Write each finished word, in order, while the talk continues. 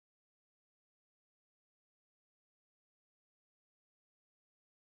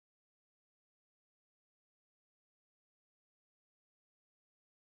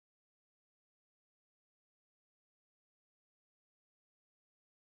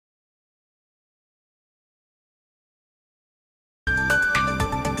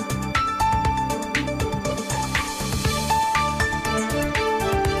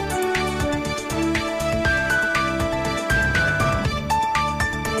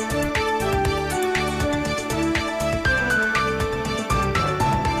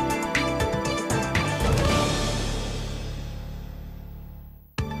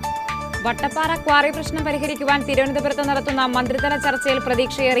Vattappara quarry പ്രശ്നം പരിഹരിക്കുവാൻ തിരുവനന്തപുരത്ത് നടത്തുന്ന മന്ത്രിതല ചർച്ചയിൽ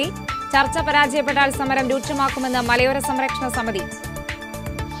പ്രതീക്ഷയേറി. ചർച്ച പരാജയപ്പെട്ടാൽ സമരം രൂക്ഷമാക്കുമെന്ന് മലയോര സംരക്ഷണ സമിതി.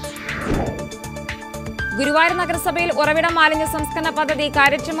 ഗുരുവായൂർ നഗരസഭയിൽ ഉറവിട മാലിന്യ സംസ്കരണ പദ്ധതി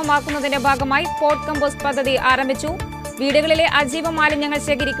കാര്യക്ഷമമാക്കുന്നതിന്റെ ഭാഗമായി പോട്ട് കമ്പോസ്റ്റ് പദ്ധതി ആരംഭിച്ചു. വീടുകളിലെ അജൈവ മാലിന്യങ്ങൾ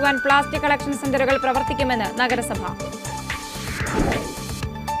ശേഖരിക്കുവാൻ പ്ലാസ്റ്റിക് കളക്ഷൻ സെന്ററുകൾ പ്രവർത്തിക്കുമെന്ന് നഗരസഭ.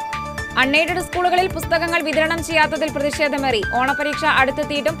 അൺഎയ്ഡഡ് സ്കൂളുകളിൽ പുസ്തകങ്ങൾ വിതരണം ചെയ്യാത്തതിൽ പ്രതിഷേധമേറി. ഓണപരീക്ഷ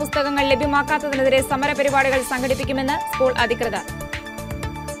അടുത്തെത്തിയിട്ടും പുസ്തകങ്ങൾ ലഭ്യമാക്കാത്തതിനെതിരെ സമരപരിപാടികൾ സംഘടിപ്പിക്കുമെന്ന് സ്കൂൾ അധികൃതർ.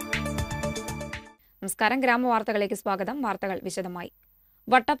 നമസ്കാരം, ഗ്രാമവാർത്തകളിലേക്ക് സ്വാഗതം. വാർത്തകൾ വിശദമായി.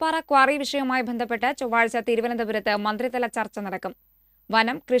 വട്ടപ്പാറ ക്വാറി വിഷയവുമായി ബന്ധപ്പെട്ട് ചൊവ്വാഴ്ച തിരുവനന്തപുരത്ത് മന്ത്രിതല ചർച്ച നടക്കും.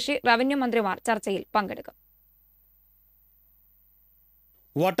 വനം, കൃഷി, റവന്യൂ മന്ത്രിമാർ ചർച്ചയിൽ പങ്കെടുക്കും.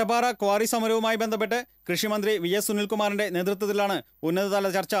 വട്ടപ്പാറ ക്വാറി സമരവുമായി ബന്ധപ്പെട്ട് കൃഷിമന്ത്രി വി.എസ്. സുനിൽകുമാറിന്റെ നേതൃത്വത്തിലാണ് ഉന്നതതല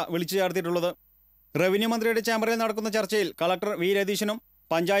ചർച്ച വിളിച്ചു ചേർത്തിട്ടുള്ളത്. റവന്യൂ മന്ത്രിയുടെ ചേംബറിൽ നടക്കുന്ന ചർച്ചയിൽ കളക്ടർ വി. രതീശനും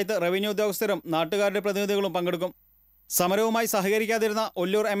പഞ്ചായത്ത് റവന്യൂ ഉദ്യോഗസ്ഥരും നാട്ടുകാരുടെ പ്രതിനിധികളും പങ്കെടുക്കും. സമരവുമായി സഹകരിക്കാതിരുന്ന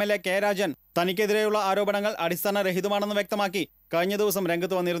ഒല്ലൂർ എം.എൽ.എ. കെ. രാജൻ തനിക്കെതിരെയുള്ള ആരോപണങ്ങൾ അടിസ്ഥാനരഹിതമാണെന്ന് വ്യക്തമാക്കി കഴിഞ്ഞ ദിവസം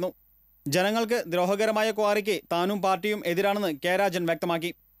രംഗത്ത് വന്നിരുന്നു. ജനങ്ങൾക്ക് ദ്രോഹകരമായ ക്വാറിക്ക് താനും പാർട്ടിയും എതിരാണെന്ന് കെ. രാജൻ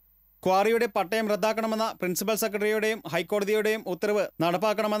വ്യക്തമാക്കി. ക്വാറിയുടെ പട്ടയം റദ്ദാക്കണമെന്ന പ്രിൻസിപ്പൽ സെക്രട്ടറിയുടെയും ഹൈക്കോടതിയുടെയും ഉത്തരവ്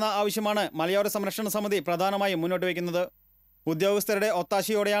നടപ്പാക്കണമെന്ന ആവശ്യമാണ് മലയോര സംരക്ഷണ സമിതി പ്രധാനമായും മുന്നോട്ട് വയ്ക്കുന്നത്. ഉദ്യോഗസ്ഥരുടെ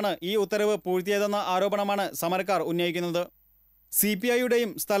ഒത്താശയോടെയാണ് ഈ ഉത്തരവ് പൂഴ്ത്തിയതെന്ന ആരോപണമാണ് സമരക്കാർ ഉന്നയിക്കുന്നത്.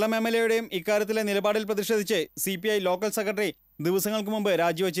 CPI-യുടെയും സ്ഥലം MLA-യുടെയും ഇക്കാര്യത്തിലെ നിലപാടിൽ പ്രതിഷേധിച്ച് CPI ലോക്കൽ സെക്രട്ടറി ദിവസങ്ങൾക്ക് മുമ്പ്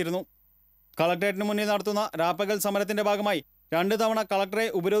രാജിവെച്ചിരുന്നു. കളക്ടറേറ്റിന് മുന്നിൽ നടത്തുന്ന രാപ്പകൽ സമരത്തിന്റെ ഭാഗമായി 2 തവണ കളക്ടറെ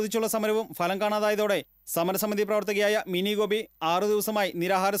ഉപരോധിച്ചുള്ള സമരവും ഫലം കാണാതായതോടെ സമരസമിതി പ്രവർത്തകയായ മിനി ഗോപി 6 ദിവസമായി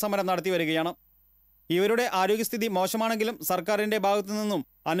നിരാഹാര സമരം നടത്തിവരികയാണ്. ഇവരുടെ ആരോഗ്യസ്ഥിതി മോശമാണെങ്കിലും സർക്കാരിന്റെ ഭാഗത്തു നിന്നും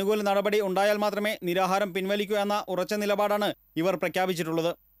അനുകൂല നടപടി ഉണ്ടായാൽ മാത്രമേ നിരാഹാരം പിൻവലിക്കൂ എന്ന ഉറച്ച നിലപാടാണ് ഇവർ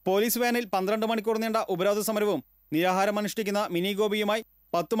പ്രഖ്യാപിച്ചിട്ടുള്ളത്. പോലീസ് വാനിൽ 12 മണിക്കൂർ നീണ്ട ഉപരോധ സമരവും നിരാഹാരം അനുഷ്ഠിക്കുന്ന മിനി ഗോപിയുമായി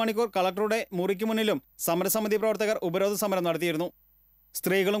 10 മണിക്കൂർ കളക്ടറുടെ മുറിക്ക് മുന്നിലും സമരസമിതി പ്രവർത്തകർ ഉപരോധ സമരം നടത്തിയിരുന്നു.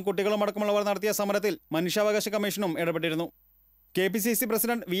 സ്ത്രീകളും കുട്ടികളും അടക്കമുള്ളവർ നടത്തിയ സമരത്തിൽ മനുഷ്യാവകാശ കമ്മീഷനും ഇടപെട്ടിരുന്നു. KPCC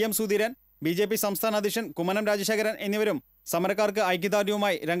president VM Sudheeran, BJP സംസ്ഥാന അധ്യക്ഷൻ കുമ്മനം രാജശേഖരൻ എന്നിവരും സമരക്കാർക്ക്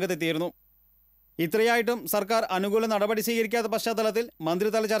ഐക്യദാർഢ്യവുമായി രംഗത്തെത്തിയിരുന്നു. ഇത്രയായിട്ടും സർക്കാർ അനുകൂല നടപടി സ്വീകരിക്കാത്ത പശ്ചാത്തലത്തിൽ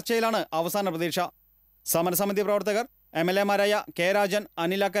മന്ത്രിതല ചർച്ചയിലാണ് അവസാന പ്രതീക്ഷ. സമരസമിതി പ്രവർത്തകർ, MLA-മാരായ കെ. രാജൻ,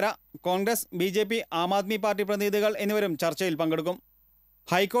 അനിൽ അക്കര, കോൺഗ്രസ്, BJP, ആം ആദ്മി പാർട്ടി പ്രതിനിധികൾ എന്നിവരും ചർച്ചയിൽ പങ്കെടുക്കും.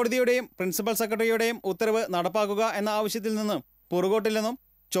 ഹൈക്കോടതിയുടെയും പ്രിൻസിപ്പൽ സെക്രട്ടറിയുടെയും ഉത്തരവ് നടപ്പാക്കുക എന്ന ആവശ്യത്തിൽ നിന്ന് പുറകോട്ടില്ലെന്നും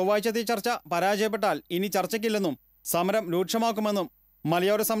ചൊവ്വാഴ്ചത്തെ ചർച്ച പരാജയപ്പെട്ടാൽ ഇനി ചർച്ചയ്ക്കില്ലെന്നും സമരം രൂക്ഷമാക്കുമെന്നും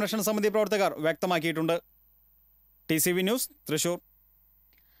മലയോര സംരക്ഷണ സമിതി പ്രവർത്തകർ വ്യക്തമാക്കിയിട്ടുണ്ട്. TCV news, Thrissur.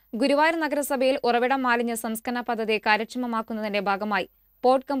 ഗുരുവായൂർ നഗരസഭയിൽ ഉറവിട മാലിന്യ സംസ്കരണ പദ്ധതി കാര്യക്ഷമമാക്കുന്നതിന്റെ ഭാഗമായി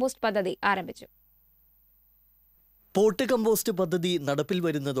പോട്ട് കമ്പോസ്റ്റ് പദ്ധതി ആരംഭിച്ചു. പോട്ട് കമ്പോസ്റ്റ് പദ്ധതി നടപ്പിൽ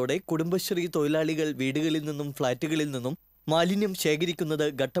വരുന്നതോടെ കുടുംബശ്രീ തൊഴിലാളികൾ വീടുകളിൽ നിന്നും ഫ്ളാറ്റുകളിൽ നിന്നും മാലിന്യം ശേഖരിക്കുന്നത്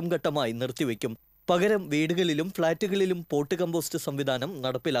ഘട്ടം ഘട്ടമായി നിർത്തിവെക്കും. പകരം വീടുകളിലും ഫ്ളാറ്റുകളിലും പോട്ട് കമ്പോസ്റ്റ് സംവിധാനം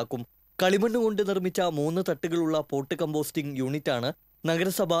നടപ്പിലാക്കും. കളിമണ്ണ് കൊണ്ട് നിർമ്മിച്ച 3 തട്ടുകളുള്ള പോട്ട് കമ്പോസ്റ്റിംഗ് യൂണിറ്റാണ്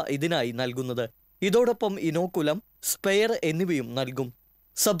നഗരസഭ ഇതിനായി നൽകുന്നത്. ഇതോടൊപ്പം ഇനോക്കുലം, സ്പെയർ എന്നിവയും നൽകും.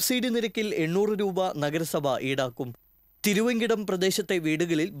 സബ്സിഡി നിരക്കിൽ 800 രൂപ നഗരസഭ ഈടാക്കും. തിരുവങ്കിടം പ്രദേശത്തെ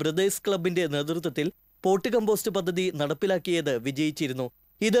വീടുകളിൽ ബ്രദേഴ്സ് ക്ലബിന്റെ നേതൃത്വത്തിൽ പോട്ട് കമ്പോസ്റ്റ് പദ്ധതി നടപ്പിലാക്കിയത് വിജയിച്ചിരുന്നു.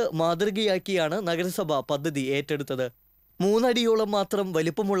 ഇത് മാതൃകയാക്കിയാണ് നഗരസഭ പദ്ധതി ഏറ്റെടുത്തത്. 3 അടിയോളം മാത്രം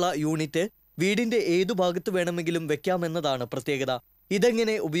വലിപ്പമുള്ള യൂണിറ്റ് വീടിന്റെ ഏതു ഭാഗത്ത് വേണമെങ്കിലും വെക്കാമെന്നതാണ് പ്രത്യേകത.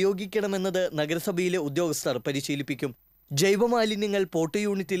 ഇതെങ്ങനെ ഉപയോഗിക്കണമെന്നത് നഗരസഭയിലെ ഉദ്യോഗസ്ഥർ പരിശീലിപ്പിക്കും. ജൈവമാലിന്യങ്ങൾ പോട്ട്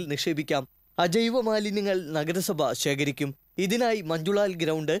യൂണിറ്റിൽ നിക്ഷേപിക്കാം. അജൈവ മാലിന്യങ്ങൾ നഗരസഭ ശേഖരിക്കും. ഇതിനായി മഞ്ജുളാൽ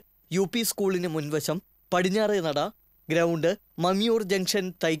ഗ്രൗണ്ട്, UP സ്കൂളിന് മുൻവശം, പടിഞ്ഞാറേ നട ground, Mammiyur junction,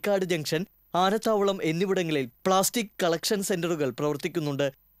 Thycaud junction, ആനത്താവളം എന്നിവിടങ്ങളിൽ പ്ലാസ്റ്റിക് കളക്ഷൻ സെന്ററുകൾ പ്രവർത്തിക്കുന്നുണ്ട്.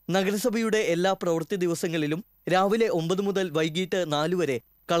 നഗരസഭയുടെ എല്ലാ പ്രവൃത്തി ദിവസങ്ങളിലും രാവിലെ 9 മുതൽ വൈകിട്ട് 4 വരെ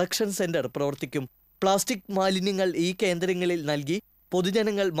കളക്ഷൻ സെന്റർ പ്രവർത്തിക്കും. പ്ലാസ്റ്റിക് മാലിന്യങ്ങൾ ഈ കേന്ദ്രങ്ങളിൽ നൽകി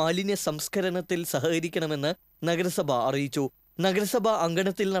പൊതുജനങ്ങൾ മാലിന്യ സംസ്കരണത്തിൽ സഹകരിക്കണമെന്ന് നഗരസഭ അറിയിച്ചു. നഗരസഭ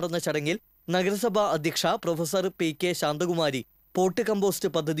അങ്കണത്തിൽ നടന്ന ചടങ്ങിൽ നഗരസഭാ അധ്യക്ഷ professor P.K. Shanthakumari pot compost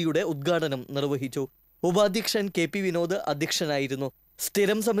പദ്ധതിയുടെ ഉദ്ഘാടനം നിർവഹിച്ചു. ഉപാധ്യക്ഷൻ KP വിനോദ് അധ്യക്ഷനായിരുന്നു.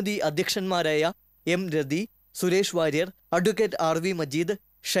 സ്ഥിരം സമിതി അധ്യക്ഷന്മാരായ M. രതി, സുരേഷ് വാര്യർ, അഡ്വക്കേറ്റ് RV മജീദ്,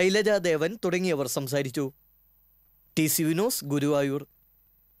 ശൈലജ ദേവൻ തുടങ്ങിയവർ സംസാരിച്ചു. TCV news, Guruvayur.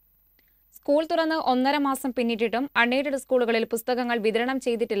 സ്കൂൾ തുറന്ന് 1.5 മാസം പിന്നിട്ടിട്ടും അൺഎയ്ഡഡ് സ്കൂളുകളിൽ പുസ്തകങ്ങൾ വിതരണം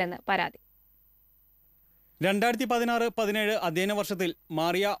ചെയ്തിട്ടില്ലെന്ന് പരാതി. 2016-17 അധ്യയന വർഷത്തിൽ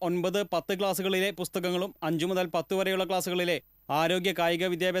മാറിയ 9-10 ക്ലാസുകളിലെ പുസ്തകങ്ങളും 5 മുതൽ 10 വരെയുള്ള ക്ലാസുകളിലെ ആരോഗ്യ കായിക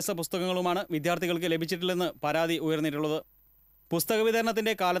വിദ്യാഭ്യാസ പുസ്തകങ്ങളുമാണ് വിദ്യാർത്ഥികൾക്ക് ലഭിച്ചിട്ടില്ലെന്ന് പരാതി ഉയർന്നിട്ടുള്ളത്. പുസ്തക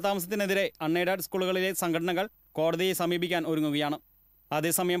വിതരണത്തിന്റെ കാലതാമസത്തിനെതിരെ അൺഎയ്ഡഡ് സ്കൂളുകളിലെ സംഘടനകൾ കോടതിയെ സമീപിക്കാൻ ഒരുങ്ങുകയാണ്.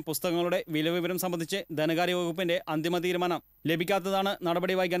 അതേസമയം പുസ്തകങ്ങളുടെ വിലവിവരം സംബന്ധിച്ച് ധനകാര്യ വകുപ്പിന്റെ അന്തിമ തീരുമാനം ലഭിക്കാത്തതാണ്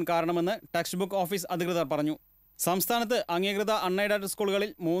നടപടി വൈകാൻ കാരണമെന്ന് ടെക്സ്റ്റ് ബുക്ക് ഓഫീസ് അധികൃതർ പറഞ്ഞു. സംസ്ഥാനത്ത് അംഗീകൃത അൺഎയ്ഡഡ് സ്കൂളുകളിൽ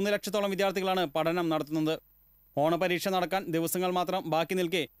 3 ലക്ഷത്തോളം വിദ്യാർത്ഥികളാണ് പഠനം നടത്തുന്നത്. ഓണപരീക്ഷ നടക്കാൻ ദിവസങ്ങൾ മാത്രം ബാക്കി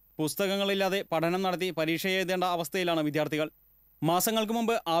നിൽക്കെ പുസ്തകങ്ങളില്ലാതെ പഠനം നടത്തി പരീക്ഷ എഴുതേണ്ട അവസ്ഥയിലാണ് വിദ്യാർത്ഥികൾ. മാസങ്ങൾക്ക്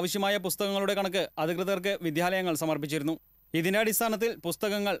മുമ്പ് ആവശ്യമായ പുസ്തകങ്ങളുടെ കണക്ക് അധികൃതർക്ക് വിദ്യാലയങ്ങൾ സമർപ്പിച്ചിരുന്നു. ഇതിന്റെ അടിസ്ഥാനത്തിൽ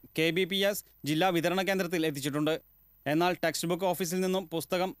പുസ്തകങ്ങൾ KBPS ജില്ലാ വിതരണ കേന്ദ്രത്തിൽ എത്തിച്ചിട്ടുണ്ട്. എന്നാൽ ടെക്സ്റ്റ് ബുക്ക് ഓഫീസിൽ നിന്നും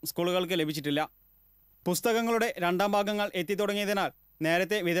പുസ്തകം സ്കൂളുകൾക്ക് ലഭിച്ചിട്ടില്ല. പുസ്തകങ്ങളുടെ 2ാം ഭാഗങ്ങൾ എത്തിത്തുടങ്ങിയതിനാൽ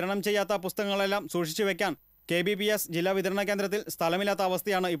നേരത്തെ വിതരണം ചെയ്യാത്ത പുസ്തകങ്ങളെല്ലാം സൂക്ഷിച്ചു വെക്കാൻ KBPS ജില്ലാ വിതരണ കേന്ദ്രത്തിൽ സ്ഥലമില്ലാത്ത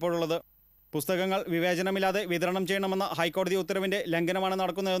അവസ്ഥയാണ് ഇപ്പോഴുള്ളത്. പുസ്തകങ്ങൾ വിവേചനമില്ലാതെ വിതരണം ചെയ്യണമെന്ന ഹൈക്കോടതി ഉത്തരവിന്റെ ലംഘനമാണ്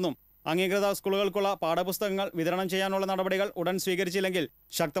നടക്കുന്നതെന്നും അംഗീകൃത സ്കൂളുകൾക്കുള്ള പാഠപുസ്തകങ്ങൾ വിതരണം ചെയ്യാനുള്ള നടപടികൾ ഉടൻ സ്വീകരിച്ചില്ലെങ്കിൽ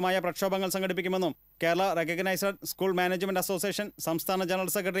ശക്തമായ പ്രക്ഷോഭങ്ങൾ സംഘടിപ്പിക്കുമെന്നും Kerala recognised school management association സംസ്ഥാന general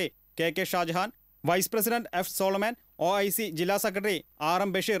secretary KK Shah Jahan, vice president F Solomon, OIC ജില്ലാ സെക്രട്ടറി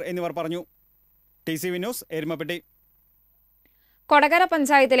RM ബഷീർ എന്നിവർ പറഞ്ഞു. TCV news, Erumapetty. കൊടകര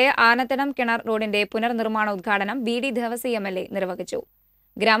പഞ്ചായത്തിലെ ആനത്തടം കിണർ റോഡിന്റെ പുനർനിർമ്മാണ ഉദ്ഘാടനം BD ദേവസി MLA നിർവഹിച്ചു.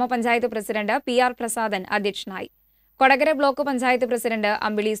 ഗ്രാമപഞ്ചായത്ത് പ്രസിഡന്റ് PR പ്രസാദൻ അധ്യക്ഷനായി. കൊടകര ബ്ലോക്ക് പഞ്ചായത്ത് പ്രസിഡന്റ്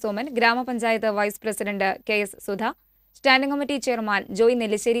അമ്പിളി സോമൻ, ഗ്രാമപഞ്ചായത്ത് vice president KS Sudha, standing committee chairman Joy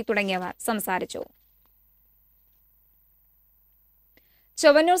Nellissery തുടങ്ങിയവർ സംസാരിച്ചു.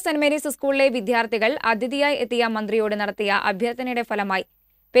 ചൊവ്വന്നൂർ സെന്റ് മേരീസ് സ്കൂളിലെ വിദ്യാർത്ഥികൾ അതിഥിയായി എത്തിയ മന്ത്രിയോട് നടത്തിയ അഭ്യർത്ഥനയുടെ ഫലമായി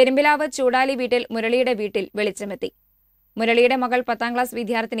പെരുമ്പിലാവ് ചൂടാലി വീട്ടിൽ മുരളിയുടെ വീട്ടിൽ വെളിച്ചമെത്തി. മുരളിയുടെ മകൾ 10ാം ക്ലാസ്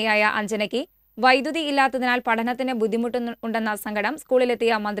വിദ്യാർത്ഥിനിയായ അഞ്ജനയ്ക്ക് വൈദ്യുതി ഇല്ലാത്തതിനാൽ പഠനത്തിന് ബുദ്ധിമുട്ടുണ്ടെന്ന സങ്കടം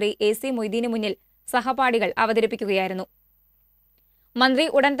സ്കൂളിലെത്തിയ മന്ത്രി AC മൊയ്തീന് മുന്നിൽ സഹപാഠികൾ അവതരിപ്പിക്കുകയായിരുന്നു. മന്ത്രി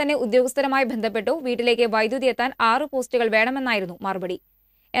ഉടൻ തന്നെ ഉദ്യോഗസ്ഥരുമായി ബന്ധപ്പെട്ടു. വീട്ടിലേക്ക് വൈദ്യുതി എത്താൻ 6 പോസ്റ്റുകൾ വേണമെന്നായിരുന്നു മറുപടി.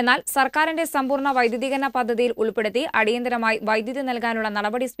 എന്നാൽ സർക്കാരിന്റെ സമ്പൂർണ്ണ വൈദ്യുതീകരണ പദ്ധതിയിൽ ഉൾപ്പെടുത്തി അടിയന്തരമായി വൈദ്യുതി നൽകാനുള്ള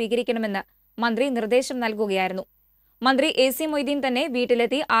നടപടി സ്വീകരിക്കണമെന്ന് മന്ത്രി നിർദ്ദേശം നൽകുകയായിരുന്നു. മന്ത്രി AC മൊയ്തീൻ തന്നെ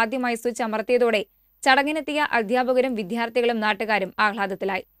വീട്ടിലെത്തി ആദ്യമായി സ്വിച്ച് അമർത്തിയതോടെ ചടങ്ങിനെത്തിയ അധ്യാപകരും വിദ്യാർത്ഥികളും നാട്ടുകാരും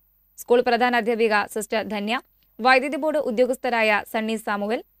ആഹ്ലാദത്തിലായി. സ്കൂൾ പ്രധാനാധ്യാപിക സിസ്റ്റർ ധന്യ, വൈദ്യുതി board ഉദ്യോഗസ്ഥരായ Sunny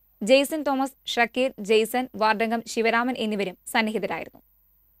Samuel, Jason Thomas, Shakir, Jason, വാർഡംഗം Sivaraman എന്നിവരും സന്നിഹിതരായിരുന്നു.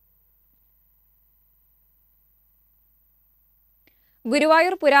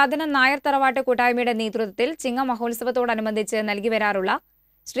 ഗുരുവായൂർ പുരാതന നായർ തറവാട്ട് കൂട്ടായ്മയുടെ നേതൃത്വത്തിൽ ചിങ്ങ മഹോത്സവത്തോടനുബന്ധിച്ച് നൽകിവരാറുള്ള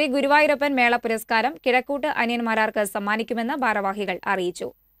ശ്രീ ഗുരുവായൂരപ്പൻ മേള പുരസ്കാരം കിഴക്കൂട്ട് അനിയന്മാരാർക്ക് സമ്മാനിക്കുമെന്ന് ഭാരവാഹികൾ അറിയിച്ചു.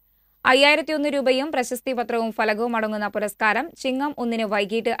 5001 രൂപയും പ്രശസ്തി പത്രവും ഫലകവും അടങ്ങുന്ന പുരസ്കാരം ചിങ്ങം 1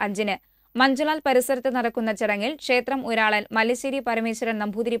 വൈകിട്ട് 5 മഞ്ജുലാൽ പരിസരത്ത് നടക്കുന്ന ചടങ്ങിൽ ക്ഷേത്രം ഊരാളൻ മല്ലിശ്ശേരി പരമേശ്വരൻ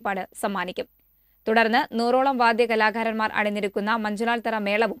നമ്പൂതിരിപ്പാട് സമ്മാനിക്കും. തുടർന്ന് 100ഓളം വാദ്യ കലാകാരന്മാർ അണിനിരക്കുന്ന മഞ്ജുലാൽ തറ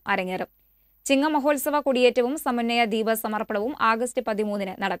മേളവും അരങ്ങേറും. ചിങ്ങ മഹോത്സവ കൊടിയേറ്റവും സമന്വയ ദീപ സമർപ്പണവും ആഗസ്റ്റ്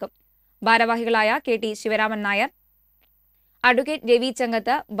 13 നടക്കും. ഭാരവാഹികളായ KT ശിവരാമൻ നായർ, അഡ്വക്കേറ്റ് രവി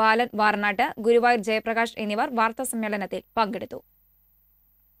ചങ്ങത്ത്, ബാലൻ വാർനാട്ട്, ഗുരുവായൂർ ജയപ്രകാശ് എന്നിവർ വാർത്താസമ്മേളനത്തിൽ പങ്കെടുത്തു.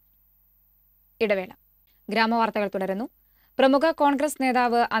 ഇടവേള. ഗ്രാമവാർത്തകൾ തുടരുന്നു. പ്രമുഖ കോൺഗ്രസ്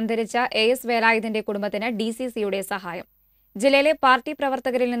നേതാവ് അന്തരിച്ച AS വേലായുധന്റെ കുടുംബത്തിന് DCCയുടെ സഹായം. ജില്ലയിലെ പാർട്ടി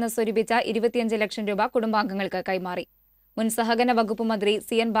പ്രവർത്തകരിൽ നിന്ന് സ്വരൂപിച്ച 25 ലക്ഷം രൂപ കുടുംബാംഗങ്ങൾക്ക് കൈമാറി. മുൻ സഹകരണ വകുപ്പ് മന്ത്രി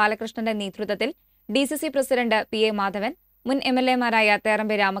CN ബാലകൃഷ്ണന്റെ നേതൃത്വത്തിൽ DCC പ്രസിഡന്റ് PA മാധവൻ, മുൻ MLAമാരായ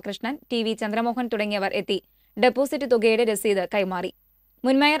തേറമ്പെ രാമകൃഷ്ണൻ, TV ചന്ദ്രമോഹൻ തുടങ്ങിയവർ എത്തി ഡെപ്പോസിറ്റ് തുകയുടെ രസീത് കൈമാറി.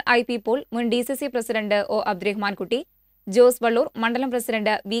 മുൻ മേയർ IP പോൾ, മുൻ DCC പ്രസിഡന്റ് O അബ്ദുറഹ്മാൻ കുട്ടി, ജോസ് വള്ളൂർ, മണ്ഡലം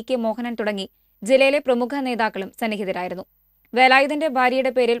പ്രസിഡന്റ് VK മോഹനൻ തുടങ്ങി ജില്ലയിലെ പ്രമുഖ നേതാക്കളും സന്നിഹിതരായിരുന്നു. വേലായുധന്റെ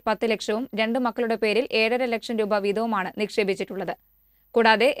ഭാര്യയുടെ പേരിൽ 10 ലക്ഷവും 2 മക്കളുടെ പേരിൽ 7.5 ലക്ഷം രൂപ വീതവുമാണ് നിക്ഷേപിച്ചിട്ടുള്ളത്.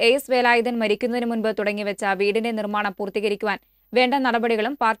 കൂടാതെ AS വേലായുധൻ മരിക്കുന്നതിന് മുൻപ് തുടങ്ങിവെച്ച വീടിന്റെ നിർമ്മാണം പൂർത്തീകരിക്കുവാൻ വേണ്ട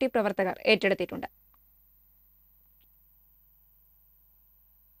നടപടികളും പാർട്ടി പ്രവർത്തകർ ഏറ്റെടുത്തിട്ടുണ്ട്.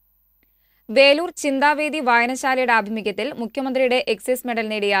 വേലൂർ ചിന്താവേദി വായനശാലയുടെ ആഭിമുഖ്യത്തിൽ മുഖ്യമന്ത്രിയുടെ എക്സൈസ് മെഡൽ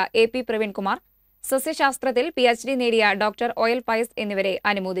നേടിയ AP പ്രവീൺകുമാർ, സസ്യശാസ്ത്രത്തിൽ PhD നേടിയ ഡോക്ടർ OL പയസ് എന്നിവരെ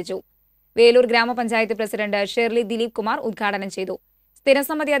അനുമോദിച്ചു. വേലൂർ ഗ്രാമപഞ്ചായത്ത് പ്രസിഡന്റ് ഷേർലി ദിലീപ് കുമാർ ഉദ്ഘാടനം ചെയ്തു.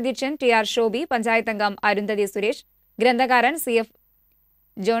 സ്ഥിരസമിതി അധ്യക്ഷൻ TR ഷോബി, പഞ്ചായത്ത് അംഗം അരുന്ധതി സുരേഷ്, ഗ്രന്ഥകാരൻ CF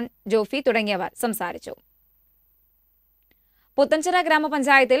ജോൺ ജോഫി തുടങ്ങിയവർ സംസാരിച്ചു. പുത്തഞ്ചിറ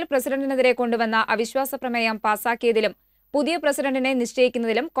ഗ്രാമപഞ്ചായത്തിൽ പ്രസിഡന്റിനെതിരെ കൊണ്ടുവന്ന അവിശ്വാസ പ്രമേയം പാസാക്കിയതിലും പുതിയ പ്രസിഡന്റിനെ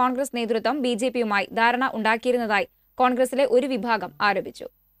നിശ്ചയിക്കുന്നതിലും കോൺഗ്രസ് നേതൃത്വം BJPയുമായി ധാരണ ഉണ്ടാക്കിയിരുന്നതായി കോൺഗ്രസിലെ ഒരു വിഭാഗം ആരോപിച്ചു.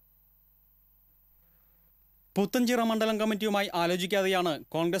 പുത്തഞ്ചിറ മണ്ഡലം കമ്മിറ്റിയുമായി ആലോചിക്കാതെയാണ്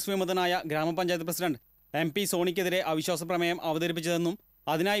കോൺഗ്രസ് വിമതനായ ഗ്രാമപഞ്ചായത്ത് പ്രസിഡന്റ് MP സോണിക്കെതിരെ അവിശ്വാസ പ്രമേയം അവതരിപ്പിച്ചതെന്നും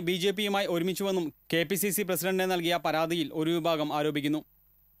അതിനായി BJPയുമായി ഒരുമിച്ചുവെന്നും KPCC പ്രസിഡന്റിന് നൽകിയ പരാതിയിൽ ഒരു വിഭാഗം ആരോപിക്കുന്നു.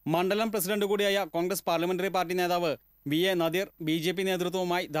 മണ്ഡലം പ്രസിഡന്റ് കൂടിയായ കോൺഗ്രസ് പാർലമെന്ററി പാർട്ടി നേതാവ് VA നദീർ BJP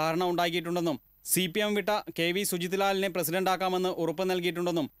നേതൃത്വവുമായി ധാരണ ഉണ്ടാക്കിയിട്ടുണ്ടെന്നും CPM വിട്ട KV സുജിത്ലാലിനെ പ്രസിഡന്റാക്കാമെന്ന് ഉറപ്പ്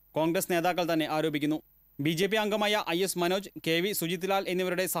നൽകിയിട്ടുണ്ടെന്നും കോൺഗ്രസ് നേതാക്കൾ തന്നെ ആരോപിക്കുന്നു. BJP അംഗമായ IS മനോജ്, KV സുജിത്ലാൽ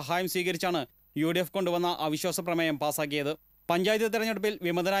എന്നിവരുടെ സഹായം സ്വീകരിച്ചാണ് UDF കൊണ്ടുവന്ന അവിശ്വാസ പ്രമേയം പാസാക്കിയത്. പഞ്ചായത്ത് തെരഞ്ഞെടുപ്പിൽ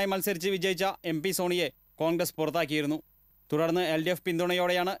വിമതനായി മത്സരിച്ച് വിജയിച്ച MP സോണിയെ കോൺഗ്രസ് പുറത്താക്കിയിരുന്നു. തുടർന്ന് LDF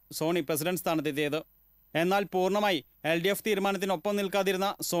പിന്തുണയോടെയാണ് സോണി പ്രസിഡന്റ് സ്ഥാനത്തെത്തിയത്. എന്നാൽ പൂർണ്ണമായി LDF തീരുമാനത്തിനൊപ്പം നിൽക്കാതിരുന്ന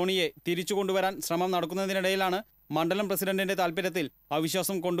സോണിയെ തിരിച്ചു കൊണ്ടുവരാൻ ശ്രമം നടക്കുന്നതിനിടയിലാണ് മണ്ഡലം പ്രസിഡന്റിന്റെ താൽപര്യത്തിൽ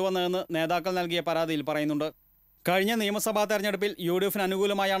അവിശ്വാസം കൊണ്ടുവന്നതെന്ന് നേതാക്കൾ നൽകിയ പരാതിയിൽ പറയുന്നുണ്ട്. കഴിഞ്ഞ നിയമസഭാ തെരഞ്ഞെടുപ്പിൽ UDFന്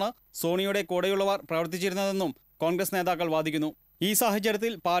അനുകൂലമായാണ് സോണിയുടെ കൂടെയുള്ളവർ പ്രവർത്തിച്ചിരുന്നതെന്നും കോൺഗ്രസ് നേതാക്കൾ വാദിക്കുന്നു. ഈ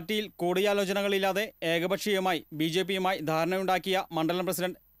സാഹചര്യത്തിൽ പാർട്ടിയിൽ കൂടിയാലോചനകളില്ലാതെ ഏകപക്ഷീയമായി BJPയുമായി ധാരണയുണ്ടാക്കിയ മണ്ഡലം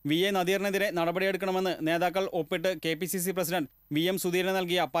പ്രസിഡന്റ് VA നദീറിനെതിരെ നടപടിയെടുക്കണമെന്ന് നേതാക്കൾ ഒപ്പിട്ട് KPCC പ്രസിഡന്റ് VM സുധീരന്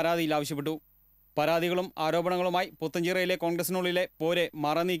നൽകിയ പരാതിയിൽ ആവശ്യപ്പെട്ടു. പരാതികളും ആരോപണങ്ങളുമായി പുത്തഞ്ചിറയിലെ കോൺഗ്രസിനുള്ളിലെ പോര്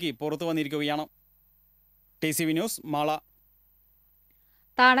മറനീക്കി പുറത്തു വന്നിരിക്കുകയാണ്. TCV news, Mala.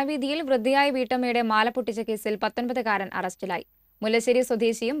 താണവീതിയിൽ വൃദ്ധയായ വീട്ടമ്മയുടെ മാല പൊട്ടിച്ച കേസിൽ 19-കാരൻ അറസ്റ്റിലായി. മുല്ലശ്ശേരി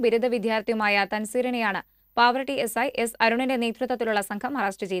സ്വദേശിയും ബിരുദ വിദ്യാർത്ഥിയുമായ തൻസീറിനെയാണ് പാവറട്ടി SI S അരുണിന്റെ നേതൃത്വത്തിലുള്ള സംഘം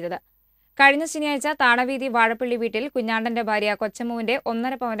അറസ്റ്റ് ചെയ്തത്. കഴിഞ്ഞ ശനിയാഴ്ച താണവീതി വാഴപ്പള്ളി വീട്ടിൽ കുഞ്ഞാണ്ടന്റെ ഭാര്യ കൊച്ചമ്മുവിന്റെ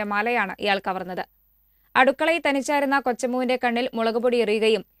 1.5 പവന്റെ മാലയാണ് ഇയാൾ കവർന്നത്. അടുക്കളയിൽ തനിച്ചായിരുന്ന കൊച്ചമ്മുവിന്റെ കണ്ണിൽ മുളകുപൊടി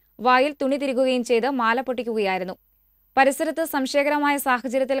എറിയുകയും വായിൽ തുണി തിരുകുകയും ചെയ്ത് മാല പൊട്ടിക്കുകയായിരുന്നു. പരിസരത്ത് സംശയകരമായ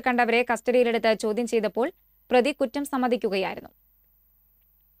സാഹചര്യത്തിൽ കണ്ടവരെ കസ്റ്റഡിയിലെടുത്ത് ചോദ്യം ചെയ്തപ്പോൾ പ്രതി കുറ്റം സമ്മതിക്കുകയായിരുന്നു.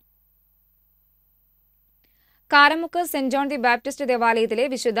 Karamukku saint John the Baptist ദേവാലയത്തിലെ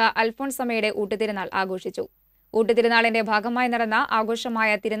വിശുദ്ധ അൽഫോൺസമ്മയുടെ ഊട്ടുതിരുനാൾ ആഘോഷിച്ചു. ഊട്ടുതിരുനാളിന്റെ ഭാഗമായി നടന്ന ആഘോഷമായ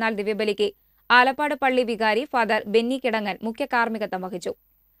തിരുനാൾ ദിവ്യബലിക്ക് ആലപ്പാട് പള്ളി വികാരി ഫാദർ ബെന്നി കിടങ്ങൻ മുഖ്യ കാർമ്മികത്വം വഹിച്ചു.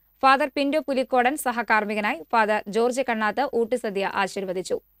 Father Pinto Pulikkodan സഹകാർമ്മികനായി, father George Kannath ഊട്ടുസദ്യ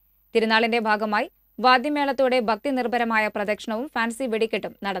ആശീർവദിച്ചു. തിരുനാളിന്റെ ഭാഗമായി വാദ്യമേളത്തോടെ ഭക്തിനിർഭരമായ പ്രദക്ഷിണവും ഫാൻസി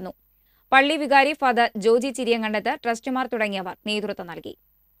വെടിക്കെട്ടും നടന്നു. പള്ളി വികാരി ഫാദർ ജോജി ചിരിയങ്കണ്ടത്ത്, ട്രസ്റ്റിമാർ തുടങ്ങിയവർ നേതൃത്വം നൽകി.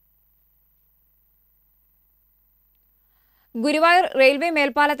 ഗുരുവായൂർ റെയിൽവേ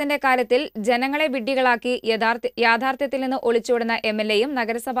മേൽപ്പാലത്തിന്റെ കാര്യത്തിൽ ജനങ്ങളെ വിഡ്ഢികളാക്കി യാഥാർത്ഥ്യത്തിൽ നിന്ന് ഒളിച്ചോടുന്ന MLAയും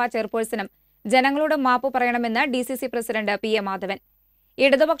നഗരസഭാ ചെയർപേഴ്സണും ജനങ്ങളോട് മാപ്പ് പറയണമെന്ന് DCC പ്രസിഡന്റ് PA മാധവൻ.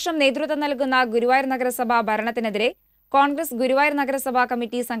 ഇടതുപക്ഷം നേതൃത്വം നൽകുന്ന ഗുരുവായൂർ നഗരസഭാ ഭരണത്തിനെതിരെ കോൺഗ്രസ് ഗുരുവായൂർ നഗരസഭാ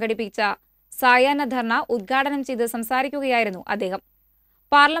കമ്മിറ്റി സംഘടിപ്പിച്ച സായാഹ്ന ധർണ ഉദ്ഘാടനം ചെയ്ത് സംസാരിക്കുകയായിരുന്നു അദ്ദേഹം.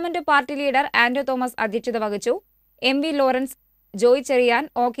 Parliament party leader Anto Thomas അധ്യക്ഷത വഹിച്ചു. MV Lawrence, Joy Cherian,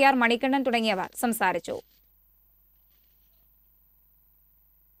 OKR Manikandan തുടങ്ങിയവർ സംസാരിച്ചു.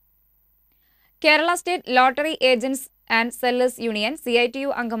 Kerala state lottery agents and sellers union CITU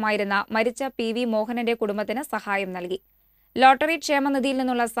അംഗമായിരുന്ന മരിച്ച PV മോഹനന്റെ കുടുംബത്തിന് സഹായം നൽകി. ലോട്ടറി ക്ഷേമനിധിയിൽ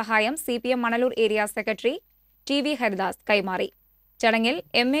നിന്നുള്ള സഹായം CPM Manalur area secretary TV Haridas കൈമാറി. ചടങ്ങിൽ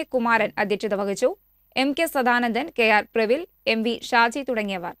MA കുമാരൻ അധ്യക്ഷത വഹിച്ചു. MK Sadanandan, KR Pravil, MV Shaji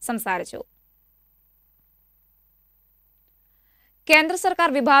തുടങ്ങിയവർ സംസാരിച്ചു. കേന്ദ്ര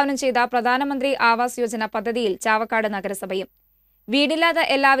സർക്കാർ വിഭാവനം ചെയ്ത പ്രധാനമന്ത്രി ആവാസ് യോജന പദ്ധതിയിൽ ചാവക്കാട് നഗരസഭയും. വീടില്ലാത്ത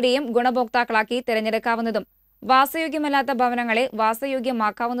എല്ലാവരെയും ഗുണഭോക്താക്കളാക്കി തിരഞ്ഞെടുക്കാവുന്നതും വാസയോഗ്യമല്ലാത്ത ഭവനങ്ങളെ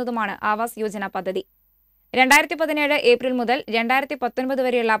വാസയോഗ്യമാക്കാവുന്നതുമാണ് ആവാസ് യോജന പദ്ധതി. 2017 ഏപ്രിൽ മുതൽ 2019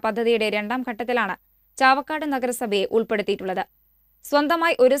 വരെയുള്ള പദ്ധതിയുടെ 2ാം ഘട്ടത്തിലാണ് ചാവക്കാട് നഗരസഭയെ ഉൾപ്പെടുത്തിയിട്ടുള്ളത്.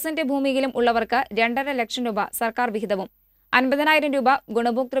 സ്വന്തമായി 1 സെന്റ് ഭൂമിയിലും ഉള്ളവർക്ക് 2.5 ലക്ഷം രൂപ സർക്കാർ വിഹിതവും 50,000 രൂപ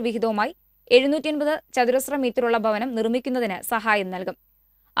ഗുണഭോക്തൃ വിഹിതവുമായി 750 ചതുരശ്ര മീറ്ററുള്ള ഭവനം നിർമ്മിക്കുന്നതിന് സഹായം നൽകും.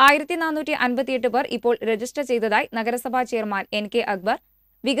 1458 പേർ ഇപ്പോൾ രജിസ്റ്റർ ചെയ്തതായി നഗരസഭാ ചെയർമാൻ NK അക്ബർ,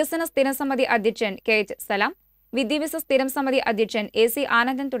 വികസന സ്ഥിരം സമിതി അധ്യക്ഷൻ KH സലാം, വിദ്യാഭ്യാസ സ്ഥിരം സമിതി അധ്യക്ഷൻ AC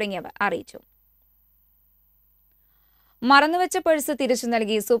ആനന്ദൻ തുടങ്ങിയവർ അറിയിച്ചു. മറന്നുവെച്ച പേഴ്സ് തിരിച്ചു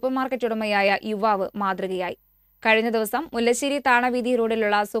നൽകി സൂപ്പർമാർക്കറ്റ് ഉടമയായ യുവാവ് മാതൃകയായി. കഴിഞ്ഞ ദിവസം മുല്ലശ്ശേരി താണവീതി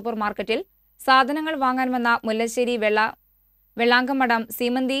റോഡിലുള്ള സൂപ്പർമാർക്കറ്റിൽ സാധനങ്ങൾ വാങ്ങാൻ വന്ന മുല്ലശ്ശേരി വെള്ളാങ്കമഠം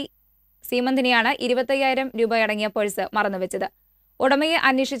സീമന്തിനെയാണ് 25,000 രൂപയടങ്ങിയ പേഴ്സ് മറന്നുവെച്ചത്. ഉടമയെ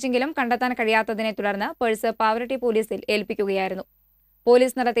അന്വേഷിച്ചെങ്കിലും കണ്ടെത്താൻ കഴിയാത്തതിനെ തുടർന്ന് പേഴ്സ് പാവറട്ടി പോലീസിൽ ഏൽപ്പിക്കുകയായിരുന്നു.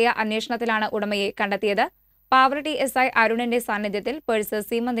 പോലീസ് നടത്തിയ അന്വേഷണത്തിലാണ് ഉടമയെ കണ്ടെത്തിയത്. പാവറട്ടി SI അരുണിന്റെ സാന്നിധ്യത്തിൽ പേഴ്സ്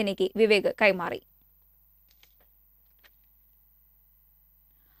സീമന്തിനിക്ക് വിവേക് കൈമാറി.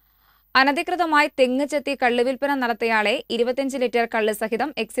 അനധികൃതമായി തെങ്ങ് ചെത്തി കള്ളുവിൽപ്പന നടത്തിയയാളെ 25 ലിറ്റർ കള്ള് സഹിതം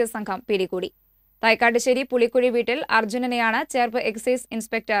എക്സൈസ് സംഘം പിടികൂടി. തൈക്കാട്ടുശ്ശേരി പുളിക്കുഴി വീട്ടിൽ അർജുനനെയാണ് Cherpu excise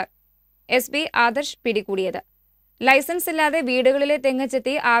inspector SB Adarsh പിടികൂടിയത്. ലൈസൻസ് ഇല്ലാതെ വീടുകളിലെ തെങ്ങ്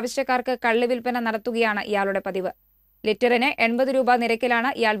ചെത്തി ആവശ്യക്കാർക്ക് കള്ള് വിൽപ്പന നടത്തുകയാണ് ഇയാളുടെ പതിവ്. ലിറ്ററിന് 80 രൂപ നിരക്കിലാണ്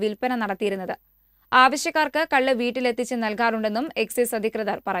ഇയാൾ വിൽപ്പന നടത്തിയിരുന്നത്. ആവശ്യക്കാർക്ക് കള്ള് വീട്ടിലെത്തിച്ച് നൽകാറുണ്ടെന്നും എക്സൈസ്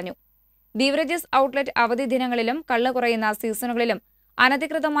അധികൃതർ പറഞ്ഞു. ബീവറേജസ് ഔട്ട്ലെറ്റ് അവധി ദിനങ്ങളിലും കള്ള് കുറയുന്ന സീസണുകളിലും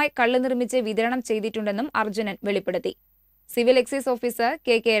അനധികൃതമായി കള്ള് നിർമ്മിച്ച് വിതരണം ചെയ്തിട്ടുണ്ടെന്നും അർജുനൻ വെളിപ്പെടുത്തി. Civil excise officer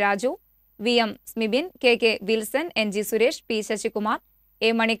KK Raju, VM Smibin, KK Wilson, NG Suresh, P Sasikumar, A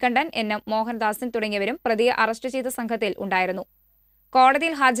Manikandan, NM Mohandasan തുടങ്ങിയവരും പ്രതിയെ അറസ്റ്റ് ചെയ്ത സംഘത്തിൽ ഉണ്ടായിരുന്നു.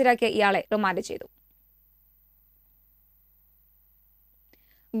 കോടതിയിൽ ഹാജരാക്കിയ ഇയാളെ റിമാൻഡ് ചെയ്തു.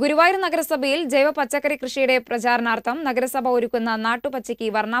 ഗുരുവായൂർ നഗരസഭയിൽ ജൈവ പച്ചക്കറി കൃഷിയുടെ പ്രചാരണാർത്ഥം നഗരസഭ ഒരുക്കുന്ന നാട്ടുപച്ചയ്ക്ക്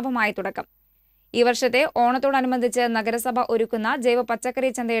വർണ്ണാഭമായ തുടക്കം. ഈ വർഷത്തെ ഓണത്തോടനുബന്ധിച്ച് നഗരസഭ ഒരുക്കുന്ന ജൈവ പച്ചക്കറി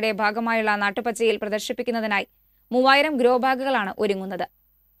ചന്തയുടെ ഭാഗമായുള്ള നാട്ടുപച്ചയിൽ പ്രദർശിപ്പിക്കുന്നതിനായി 3000 ഗ്രോ ബാഗുകളാണ് ഒരുങ്ങുന്നത്.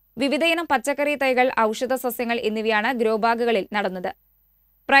 വിവിധയിനം പച്ചക്കറി തൈകൾ, ഔഷധ സസ്യങ്ങൾ എന്നിവയാണ് ഗ്രോ ബാഗുകളിൽ നടുന്നത്.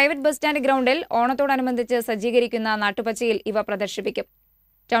 പ്രൈവറ്റ് ബസ് സ്റ്റാൻഡ് ഗ്രൗണ്ടിൽ ഓണത്തോടനുബന്ധിച്ച് സജ്ജീകരിക്കുന്ന നാട്ടുപച്ചയിൽ ഇവ പ്രദർശിപ്പിക്കും.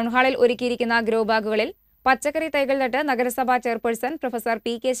 ടൗൺഹാളിൽ ഒരുക്കിയിരിക്കുന്ന ഗ്രോ ബാഗുകളിൽ പച്ചക്കറി തൈകൾ നട്ട് നഗരസഭാ ചെയർപേഴ്സൺ പ്രൊഫസർ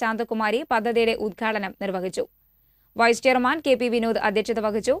PK ശാന്തകുമാരി പദ്ധതിയുടെ ഉദ്ഘാടനം നിർവഹിച്ചു. വൈസ് ചെയർമാൻ KP വിനോദ് അധ്യക്ഷത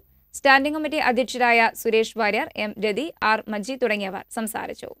വഹിച്ചു. Standing committee അധ്യക്ഷരായ Suresh Warrier, M രതി, R മജി തുടങ്ങിയവർ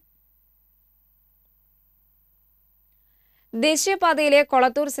സംസാരിച്ചു. ദേശീയപാതയിലെ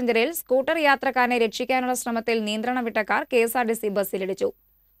കൊളത്തൂർ സെന്ററിൽ സ്കൂട്ടർ യാത്രക്കാരനെ രക്ഷിക്കാനുള്ള ശ്രമത്തിൽ നിയന്ത്രണം വിട്ട കാർ KSRTC ബസ്സിലിടിച്ചു.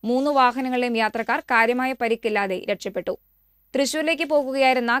 3 വാഹനങ്ങളിലെയും യാത്രക്കാർ കാര്യമായ പരിക്കില്ലാതെ രക്ഷപ്പെട്ടു. തൃശൂരിലേക്ക്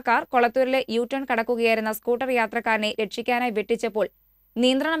പോകുകയായിരുന്ന കാർ കൊളത്തൂരിലെ U-ടേൺ കടക്കുകയായിരുന്ന സ്കൂട്ടർ യാത്രക്കാരനെ രക്ഷിക്കാനായി വെട്ടിച്ചപ്പോൾ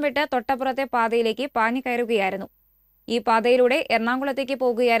നിയന്ത്രണം വിട്ട് തൊട്ടപ്പുറത്തെ പാതയിലേക്ക് പാഞ്ഞു കയറുകയായിരുന്നു. ഈ പാതയിലൂടെ എറണാകുളത്തേക്ക്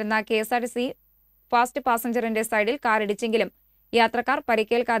പോകുകയായിരുന്ന KSRTC ഫാസ്റ്റ് പാസഞ്ചറിന്റെ സൈഡിൽ കാർ ഇടിച്ചെങ്കിലും യാത്രക്കാർ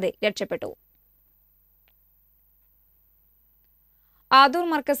പരിക്കേൽക്കാതെ രക്ഷപ്പെട്ടു. ആദൂർ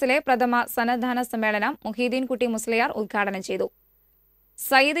മർക്കസിലെ പ്രഥമ സന്നദ്ധാന സമ്മേളനം മുഹീദ്ദീൻ കുട്ടി മുസ്ലിയാർ ഉദ്ഘാടനം ചെയ്തു.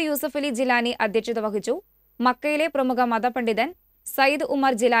 സയ്യിദ് യൂസഫ് അലി ജിലാനി അധ്യക്ഷത വഹിച്ചു. മക്കയിലെ പ്രമുഖ മതപണ്ഡിതൻ സയ്യിദ്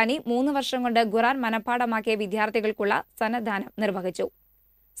ഉമർ ജിലാനി 3 വർഷം കൊണ്ട് ഖുർആൻ മനഃപ്പാഠമാക്കിയ വിദ്യാർത്ഥികൾക്കുള്ള സന്നദ്ധാനം നിർവഹിച്ചു.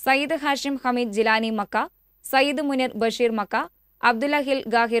 Sayyid Hashim Hameed Jilani Mecca, Sayyid Muneer Basheer Mecca, Abdullah hill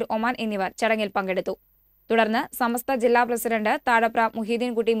ഗാഹിർ Oman എന്നിവർ ചടങ്ങിൽ പങ്കെടുത്തു. തുടർന്ന് സമസ്ത ജില്ലാ പ്രസിഡന്റ് താഴപ്ര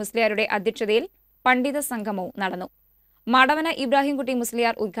മുഹീദ്ദീൻ കുട്ടി മുസ്ലിയാരുടെ അധ്യക്ഷതയിൽ പണ്ഡിത സംഗമവും നടന്നു. മാടവന ഇബ്രാഹിം കുട്ടി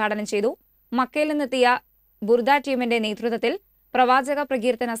മുസ്ലിയാർ ഉദ്ഘാടനം ചെയ്തു. മക്കയിൽ നിന്നെത്തിയ ബുർദ ടീമിന്റെ നേതൃത്വത്തിൽ പ്രവാചക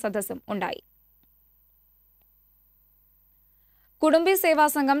പ്രകീർത്തന സദസ്സും ഉണ്ടായി. കുടുംബി സേവാ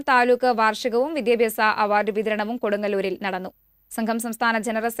സംഘം താലൂക്ക് വാർഷികവും വിദ്യാഭ്യാസ അവാർഡ് വിതരണവും കൊടുങ്ങല്ലൂരിൽ നടന്നു. സംഘം സംസ്ഥാന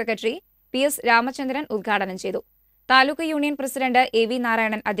ജനറൽ സെക്രട്ടറി PS രാമചന്ദ്രൻ ഉദ്ഘാടനം ചെയ്തു. Taluk union president AV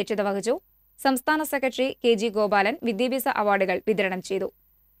Narayanan അധ്യക്ഷത വഹിച്ചു. സംസ്ഥാന സെക്രട്ടറി KG ഗോപാലൻ വിദ്യാഭ്യാസ അവാർഡുകൾ വിതരണം ചെയ്തു.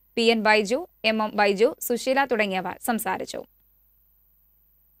 PN ബൈജു, MM ബൈജു, സുശീല തുടങ്ങിയവർ സംസാരിച്ചു.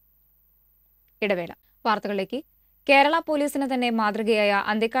 ഇടവേള. വാർത്തകളിലേക്ക്. കേരള പോലീസിന് തന്നെ മാതൃകയായ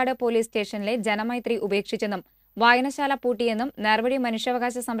അന്തിക്കാട് പോലീസ് സ്റ്റേഷനിലെ ജനമൈത്രി ഉപേക്ഷിച്ചെന്നും വായനശാല പൂട്ടിയെന്നും നേർവഴി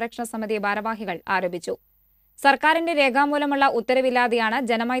മനുഷ്യാവകാശ സംരക്ഷണ സമിതി ഭാരവാഹികൾ ആരോപിച്ചു. സർക്കാരിന്റെ രേഖാമൂലമുള്ള ഉത്തരവില്ലാതെയാണ്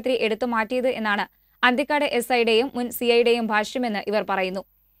ജനമൈത്രി എടുത്തു മാറ്റിയത് എന്നാണ് അന്തിക്കാട് SIയുടെയും മുൻ CIയുടെയും ഭാഷ്യമെന്ന് ഇവർ പറയുന്നു.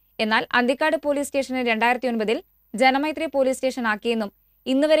 എന്നാൽ Anthikad police സ്റ്റേഷനെ 2009-ൽ Janamaithri police station ആക്കിയെന്നും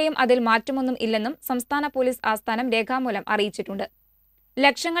ഇന്നുവരെയും അതിൽ മാറ്റമൊന്നും ഇല്ലെന്നും സംസ്ഥാന പോലീസ് ആസ്ഥാനം രേഖാമൂലം അറിയിച്ചിട്ടുണ്ട്.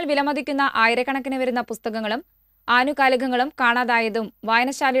 ലക്ഷങ്ങൾ വിലമതിക്കുന്ന ആയിരക്കണക്കിന് വരുന്ന പുസ്തകങ്ങളും ആനുകാലികങ്ങളും കാണാതായതും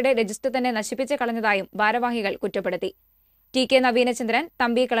വായനശാലയുടെ രജിസ്റ്റർ തന്നെ നശിപ്പിച്ച് കളഞ്ഞതായും ഭാരവാഹികൾ കുറ്റപ്പെടുത്തി. TK നവീനചന്ദ്രൻ,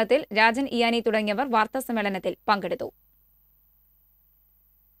 തമ്പി കളത്തിൽ, രാജൻ ഇയാനി തുടങ്ങിയവർ വാർത്താസമ്മേളനത്തിൽ പങ്കെടുത്തു.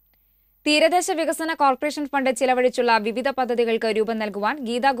 തീരദേശ വികസന കോർപ്പറേഷൻ ഫണ്ട് ചിലവഴിച്ചുള്ള വിവിധ പദ്ധതികൾക്ക് രൂപം നൽകുവാൻ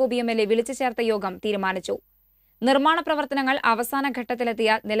ഗീതാ ഗോപി MLA വിളിച്ചു ചേർത്ത യോഗം തീരുമാനിച്ചു. നിർമ്മാണ പ്രവർത്തനങ്ങൾ അവസാന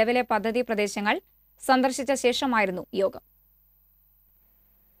ഘട്ടത്തിലെത്തിയ നിലവിലെ പദ്ധതി പ്രദേശങ്ങൾ സന്ദർശിച്ച ശേഷമായിരുന്നു യോഗം.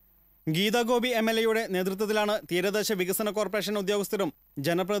 ഗീതാ ഗോപി MLAയുടെ നേതൃത്വത്തിലാണ് തീരദേശ വികസന കോർപ്പറേഷൻ ഉദ്യോഗസ്ഥരും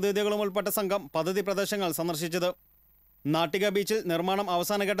ജനപ്രതിനിധികളും ഉൾപ്പെട്ട സംഘം പദ്ധതി പ്രദേശങ്ങൾ സന്ദർശിച്ചത്. നാട്ടിക ബീച്ചിൽ നിർമ്മാണം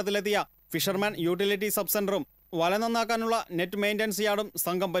അവസാന ഘട്ടത്തിലെത്തിയ ഫിഷർമാൻ യൂട്ടിലിറ്റി സബ് സെന്ററും വല നന്നാക്കാനുള്ള നെറ്റ് മെയിൻ്റനൻസ് യാർഡും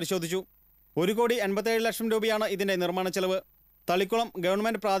സംഘം പരിശോധിച്ചു. 1,87 ലക്ഷം രൂപയാണ് ഇതിന്റെ നിർമ്മാണ ചെലവ്. തളിക്കുളം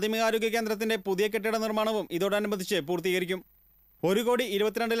ഗവൺമെന്റ് പ്രാഥമികാരോഗ്യ കേന്ദ്രത്തിന്റെ പുതിയ കെട്ടിട നിർമ്മാണവും ഇതോടനുബന്ധിച്ച് പൂർത്തീകരിക്കും.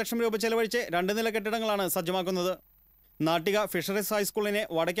 1,22 ലക്ഷം രൂപ ചെലവഴിച്ച് 2 നില കെട്ടിടങ്ങളാണ് സജ്ജമാക്കുന്നത്. നാട്ടിക ഫിഷറീസ് ഹൈസ്കൂളിനെ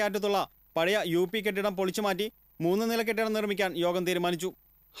വടക്കേറ്റത്തുള്ള പഴയ UP കെട്ടിടം പൊളിച്ചുമാറ്റി 3 നില കെട്ടിടം നിർമ്മിക്കാൻ യോഗം തീരുമാനിച്ചു.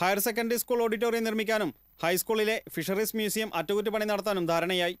 ഹയർ സെക്കൻഡറി സ്കൂൾ ഓഡിറ്റോറിയം നിർമ്മിക്കാനും ഹൈസ്കൂളിലെ ഫിഷറീസ് മ്യൂസിയം അറ്റകുറ്റപ്പണി നടത്താനും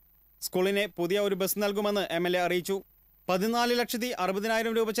ധാരണയായി. സ്കൂളിന് പുതിയ ഒരു ബസ് നൽകുമെന്ന് MLA അറിയിച്ചു.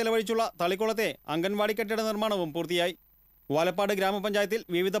 14,60,000 രൂപ ചെലവഴിച്ചുള്ള തളിക്കുളത്തെ അംഗൻവാടി കെട്ടിട നിർമ്മാണവും പൂർത്തിയായി. വാലപ്പാട് ഗ്രാമപഞ്ചായത്തിൽ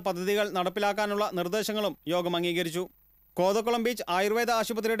വിവിധ പദ്ധതികൾ നടപ്പിലാക്കാനുള്ള നിർദ്ദേശങ്ങളും യോഗം അംഗീകരിച്ചു. കോതക്കുളം ബീച്ച് ആയുർവേദ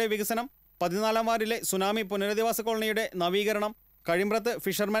ആശുപത്രിയുടെ വികസനം, 14-ാം വാർഡിലെ സുനാമി പുനരധിവാസ കോളനിയുടെ നവീകരണം, കഴിമ്പ്രത്ത്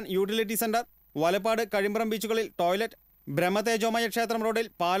fisherman utility centre, Valappad Kazhimbram ബീച്ചുകളിൽ ടോയ്ലറ്റ്, ബ്രഹ്മതേജോമയ ക്ഷേത്രം റോഡിൽ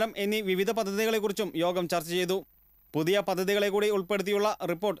പാലം എന്നീ വിവിധ പദ്ധതികളെക്കുറിച്ചും യോഗം ചർച്ച ചെയ്തു. പുതിയ പദ്ധതികളെ കൂടി ഉൾപ്പെടുത്തിയുള്ള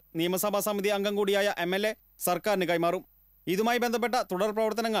റിപ്പോർട്ട് നിയമസഭാ സമിതി അംഗം കൂടിയായ MLA സർക്കാരിന് കൈമാറും. ഇതുമായി ബന്ധപ്പെട്ട തുടർ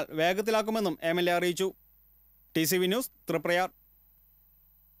പ്രവർത്തനങ്ങൾ വേഗത്തിലാക്കുമെന്നും MLA അറിയിച്ചു. TCV news, Triprayar.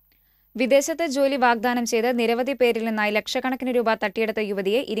 വിദേശത്ത് ജോലി വാഗ്ദാനം ചെയ്ത് നിരവധി പേരിൽ നിന്നായി ലക്ഷക്കണക്കിന് രൂപ തട്ടിയെടുത്ത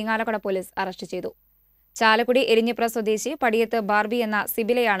യുവതിയെ ഇരിങ്ങാലക്കുട പോലീസ് അറസ്റ്റ് ചെയ്തു. ചാലക്കുടി എരിഞ്ഞിപ്ര സ്വദേശി പടിയത്ത് ബാർബി എന്ന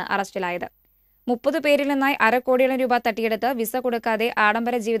സിബിലയാണ് അറസ്റ്റിലായത്. 30 പേരിൽ നിന്നായി 1/2 കോടിയോളം രൂപ തട്ടിയെടുത്ത് വിസ കൊടുക്കാതെ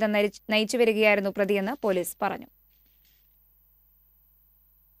ആഡംബര ജീവിതം നയിച്ചു വരികയായിരുന്നു പ്രതിയെന്ന് പോലീസ് പറഞ്ഞു.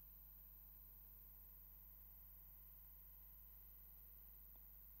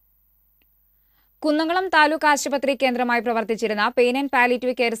 കുന്നംകുളം താലൂക്ക് ആശുപത്രി കേന്ദ്രമായി പ്രവർത്തിച്ചിരുന്ന പെയിൻ ആൻഡ്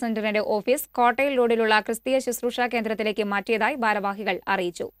പാലിയേറ്റീവ് കെയർ സെന്ററിന്റെ ഓഫീസ് കോട്ടയിൽ റോഡിലുള്ള ക്രിസ്തീയ ശുശ്രൂഷാ കേന്ദ്രത്തിലേക്ക് മാറ്റിയതായി ഭാരവാഹികൾ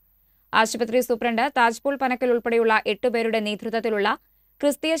അറിയിച്ചു. ആശുപത്രി സൂപ്രണ്ട് താജ്പൂൾ പനക്കൽ ഉൾപ്പെടെയുള്ള 8 പേരുടെ നേതൃത്വത്തിലുള്ള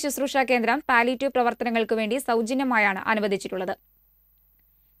ക്രിസ്തീയ ശുശ്രൂഷാ കേന്ദ്രം പാലിയേറ്റീവ് പ്രവർത്തനങ്ങൾക്കു വേണ്ടി സൗജന്യമായാണ് അനുവദിച്ചിട്ടുള്ളത്.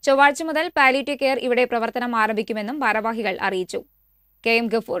 ചൊവ്വാഴ്ച മുതൽ പാലിയേറ്റീവ് കെയർ ഇവിടെ പ്രവർത്തനം ആരംഭിക്കുമെന്നും ഭാരവാഹികൾ അറിയിച്ചു. K M.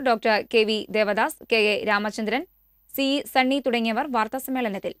 Gafoor, doctor K V. Devdas, K.A.. Ramachandran, C. Sunny തുടങ്ങിയവർ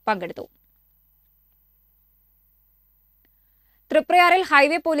വാർത്താസമ്മേളനത്തിൽ പങ്കെടുത്തു. തൃപ്രയാറിൽ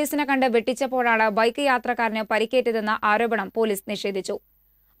ഹൈവേ പോലീസിനെ കണ്ട് വെട്ടിച്ചപ്പോഴാണ് ബൈക്ക് യാത്രക്കാരന് പരിക്കേറ്റതെന്ന ആരോപണം പോലീസ് നിഷേധിച്ചു.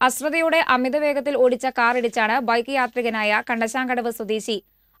 അശ്രദ്ധയോടെ അമിതവേഗത്തിൽ ഓടിച്ച കാർ ഇടിച്ചാണ് ബൈക്ക് യാത്രികനായ കണ്ടശാങ്കടവ് സ്വദേശി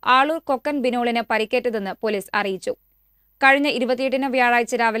ആളൂർ കൊക്കൻ ബിനോളിന് പരിക്കേറ്റതെന്ന് പോലീസ് അറിയിച്ചു. കഴിഞ്ഞ 28-ന്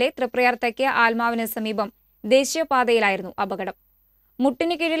വ്യാഴാഴ്ച രാവിലെ തൃപ്രയാർ തെക്കേ ആൽമാവിന് സമീപം ദേശീയപാതയിലായിരുന്നു അപകടം.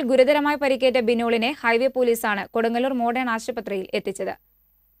 മുട്ടിന് കീഴിൽ ഗുരുതരമായി പരിക്കേറ്റ ബിനോളിനെ ഹൈവേ പോലീസാണ് കൊടുങ്ങല്ലൂർ മോഡേൺ ആശുപത്രിയിൽ എത്തിച്ചത്.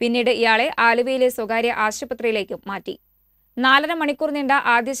 പിന്നീട് ഇയാളെ ആലുവയിലെ സ്വകാര്യ ആശുപത്രിയിലേക്കും മാറ്റി. 4.5 മണിക്കൂർ നീണ്ട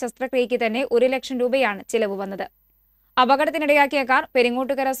ആദ്യ ശസ്ത്രക്രിയയ്ക്ക് തന്നെ 1 ലക്ഷം രൂപയാണ് ചിലവ് വന്നത്. അപകടത്തിനിടയാക്കിയ കാർ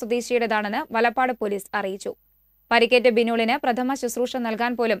പെരിങ്ങോട്ടുകര സ്വദേശിയുടേതാണെന്ന് വലപ്പാട് പോലീസ് അറിയിച്ചു. പരിക്കേറ്റ ബിനോളിന് പ്രഥമ ശുശ്രൂഷ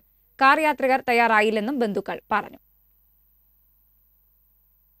നൽകാൻ പോലും കാർ യാത്രികർ തയ്യാറായില്ലെന്നും ബന്ധുക്കൾ പറഞ്ഞു.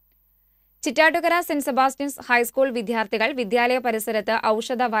 ചിറ്റാറ്റുകര സെന്റ് സെബാസ്റ്റ്യൻസ് ഹൈസ്കൂൾ വിദ്യാർത്ഥികൾ വിദ്യാലയ പരിസരത്ത്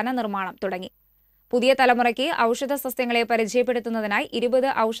ഔഷധ വന നിർമ്മാണം തുടങ്ങി. പുതിയ തലമുറയ്ക്ക് ഔഷധ സസ്യങ്ങളെ പരിചയപ്പെടുത്തുന്നതിനായി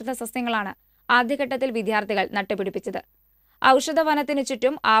 20 ഔഷധ സസ്യങ്ങളാണ് ആദ്യഘട്ടത്തിൽ വിദ്യാർത്ഥികൾ നട്ടുപിടിപ്പിച്ചത്. ഔഷധവനത്തിനു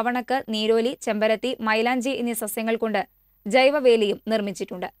ചുറ്റും ആവണക്ക്, നീരോലി, ചെമ്പരത്തി, മൈലാഞ്ചി എന്നീ സസ്യങ്ങൾ കൊണ്ട് ജൈവവേലിയും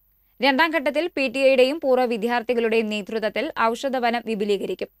നിർമ്മിച്ചിട്ടുണ്ട്. 2ാം ഘട്ടത്തിൽ PTA-യുടെയും പൂർവ്വ വിദ്യാർത്ഥികളുടെയും നേതൃത്വത്തിൽ ഔഷധവനം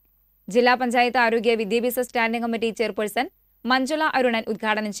വിപുലീകരിക്കും. ജില്ലാ പഞ്ചായത്ത് ആരോഗ്യ വിദ്യാഭ്യാസ standing committee chairperson Manjula Arunan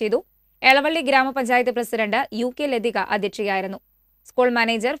ഉദ്ഘാടനം ചെയ്തു. എളവള്ളി ഗ്രാമപഞ്ചായത്ത് president UK Lathika അധ്യക്ഷയായിരുന്നു. School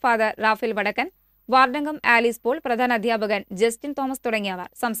manager father Rafale വടക്കൻ, വാർഡംഗം ആലീസ് പോൾ, പ്രധാന അധ്യാപകൻ ജസ്റ്റിൻ തോമസ് തുടങ്ങിയവർ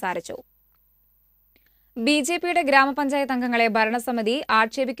സംസാരിച്ചു. BJP-യുടെ ഗ്രാമപഞ്ചായത്ത് അംഗങ്ങളെ ഭരണസമിതി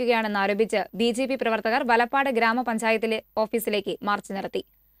ആക്ഷേപിക്കുകയാണെന്നാരോപിച്ച് BJP പ്രവർത്തകർ വലപ്പാട് ഗ്രാമപഞ്ചായത്തിലെ ഓഫീസിലേക്ക് മാർച്ച് നടത്തി.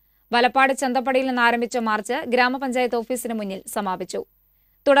 വലപ്പാട് ചന്തപ്പടിയിൽ നിന്ന് ആരംഭിച്ച മാർച്ച് ഗ്രാമപഞ്ചായത്ത് ഓഫീസിന് മുന്നിൽ സമാപിച്ചു.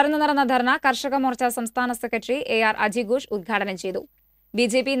 തുടർന്ന് നടന്ന ധർണ കർഷക മോർച്ച സംസ്ഥാന സെക്രട്ടറി AR അജിഘോഷ് ഉദ്ഘാടനം ചെയ്തു.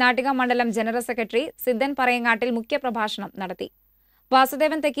 BJP നാട്ടിക മണ്ഡലം ജനറൽ സെക്രട്ടറി സിദ്ധൻ പറയങ്ങാട്ടിൽ മുഖ്യപ്രഭാഷണം നടത്തി.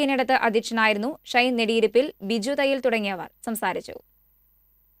 വാസുദേവൻ തെക്കീനടുത്ത് അധ്യക്ഷനായിരുന്നു. ഷൈൻ നെടിയിരിപ്പിൽ, ബിജു തയ്യിൽ തുടങ്ങിയവർ സംസാരിച്ചു.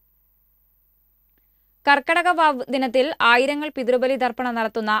 കർക്കടക വാവ് ദിനത്തിൽ ആയിരങ്ങൾ പിതൃബലി തർപ്പണം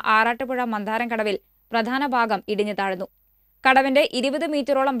നടത്തുന്ന ആറാട്ടുപുഴ മന്ദാരം കടവിൽ പ്രധാന ഭാഗം ഇടിഞ്ഞു താഴ്ന്നു. കടവിന്റെ 20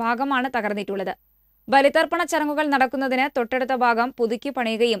 മീറ്ററോളം ഭാഗമാണ് തകർന്നിട്ടുള്ളത്. ബലിതർപ്പണ ചടങ്ങുകൾ നടക്കുന്നതിന് തൊട്ടടുത്ത ഭാഗം പുതുക്കി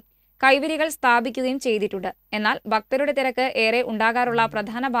പണിയുകയും കൈവരികൾ സ്ഥാപിക്കുകയും ചെയ്തിട്ടുണ്ട്. എന്നാൽ ഭക്തരുടെ തിരക്ക് ഏറെ ഉണ്ടാകാറുള്ള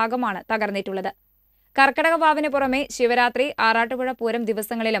പ്രധാന ഭാഗമാണ് തകർന്നിട്ടുള്ളത്. കർക്കടക വാവിന് പുറമെ ശിവരാത്രി, ആറാട്ടുപുഴ പൂരം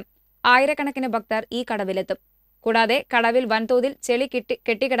ദിവസങ്ങളിലും ആയിരക്കണക്കിന് ഭക്തർ ഈ കടവിലെത്തും. കൂടാതെ കടവിൽ വൻതോതിൽ ചെളി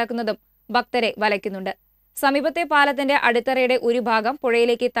കെട്ടിക്കിടക്കുന്നതും ഭക്തരെ വലയ്ക്കുന്നുണ്ട്. സമീപത്തെ പാലത്തിന്റെ അടിത്തറയുടെ ഒരു ഭാഗം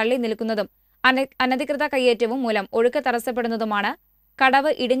പുഴയിലേക്ക് തള്ളി നിൽക്കുന്നതും അനധികൃത കയ്യേറ്റവും മൂലം ഒഴുക്ക് തടസ്സപ്പെടുന്നതുമാണ്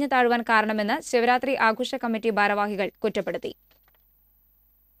കടവ് ഇടിഞ്ഞു താഴുവാൻ കാരണമെന്ന് ശിവരാത്രി ആഘോഷ കമ്മിറ്റി ഭാരവാഹികൾ കുറ്റപ്പെടുത്തി.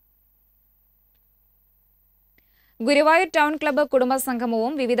 ഗുരുവായൂർ ടൗൺ ക്ലബ്ബ്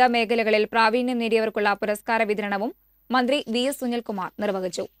കുടുംബസംഗമവും വിവിധ മേഖലകളിൽ പ്രാവീണ്യം നേടിയവർക്കുള്ള പുരസ്കാര വിതരണവും മന്ത്രി VS സുനിൽകുമാർ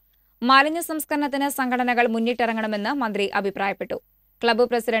നിർവഹിച്ചു. മാലിന്യ സംസ്കരണത്തിന് സംഘടനകൾ മുന്നിട്ടിറങ്ങണമെന്ന് മന്ത്രി അഭിപ്രായപ്പെട്ടു. ക്ലബ്ബ്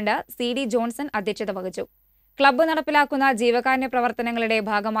പ്രസിഡന്റ് CD ജോൺസൺ അധ്യക്ഷത വഹിച്ചു. ക്ലബ്ബ് നടപ്പിലാക്കുന്ന ജീവകാരുണ്യ പ്രവർത്തനങ്ങളുടെ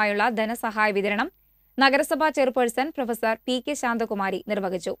ഭാഗമായുള്ള ധനസഹായ വിതരണം നഗരസഭാ ചെയർപേഴ്സൺ പ്രൊഫസർ PK ശാന്തകുമാരി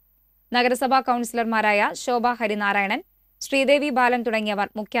നിർവഹിച്ചു. നഗരസഭാ കൌൺസിലർമാരായ ശോഭ ഹരിനാരായണൻ, ശ്രീദേവി ബാലൻ തുടങ്ങിയവർ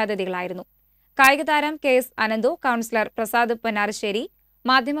മുഖ്യാതിഥികളായിരുന്നു. കായിക താരം KS അനന്തു, കൌൺസിലർ പ്രസാദ് പന്നാരശ്ശേരി,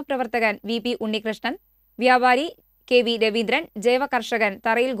 മാധ്യമപ്രവർത്തകൻ VP ഉണ്ണികൃഷ്ണൻ, വ്യാപാരി KV രവീന്ദ്രൻ, ജൈവ കർഷകൻ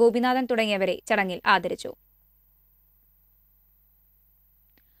തറയിൽ ഗോപിനാഥൻ തുടങ്ങിയവരെ ചടങ്ങിൽ ആദരിച്ചു.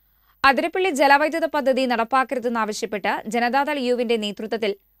 അതിരപ്പള്ളി ജലവൈദ്യുത പദ്ധതി നടപ്പാക്കരുതെന്നാവശ്യപ്പെട്ട് ജനതാദൾ യുവിന്റെ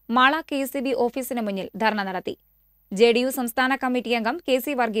നേതൃത്വത്തിൽ മാള KCB ഓഫീസിന് മുന്നിൽ ധർണ നടത്തി. JDU സംസ്ഥാന കമ്മിറ്റി അംഗം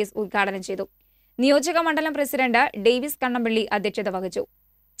KC വർഗീസ് ഉദ്ഘാടനം ചെയ്തു. നിയോജക മണ്ഡലം പ്രസിഡന്റ് ഡേവിസ് കണ്ണമ്പള്ളി അധ്യക്ഷത വഹിച്ചു.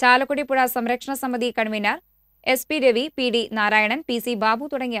 ചാലക്കുടി പുഴ സംരക്ഷണ സമിതി convener SP Ravi, PD Narayanan, PC Babu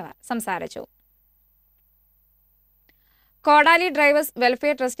തുടങ്ങിയവർ സംസാരിച്ചു. കോടാലി ഡ്രൈവേഴ്സ്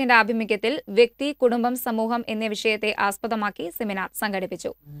വെൽഫെയർ ട്രസ്റ്റിന്റെ ആഭിമുഖ്യത്തിൽ വ്യക്തി, കുടുംബം, സമൂഹം എന്നീ വിഷയത്തെ ആസ്പദമാക്കി സെമിനാർ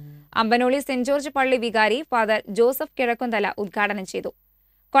സംഘടിപ്പിച്ചു. അമ്പനോളി സെന്റ് ജോർജ് പള്ളി വികാരി ഫാദർ ജോസഫ് കിഴക്കുന്തല ഉദ്ഘാടനം ചെയ്തു.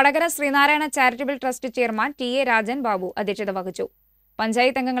 Kodakara Sreenarayana charitable trust chairman TA Rajan Babu അധ്യക്ഷത വഹിച്ചു.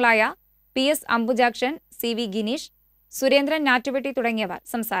 പഞ്ചായത്ത് അംഗങ്ങളായ PS അംബുജാക്ഷൻ, CV ഗിനീഷ്, സുരേന്ദ്രൻ നാറ്റുവെട്ടി തുടങ്ങിയവർ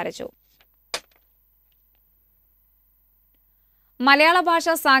സംസാരിച്ചു. മലയാള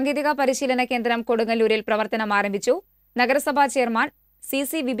ഭാഷാ സാങ്കേതിക പരിശീലന കേന്ദ്രം കൊടുങ്ങല്ലൂരിൽ പ്രവർത്തനം ആരംഭിച്ചു. നഗരസഭാ ചെയർമാൻ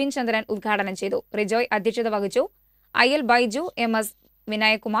CC വിപിൻ ചന്ദ്രൻ ഉദ്ഘാടനം ചെയ്തു. റിജോയ് അധ്യക്ഷത വഹിച്ചു. IL ബൈജു, MS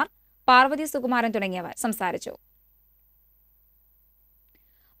വിനായകുമാർ, പാർവതി സുകുമാരൻ തുടങ്ങിയവർ സംസാരിച്ചു.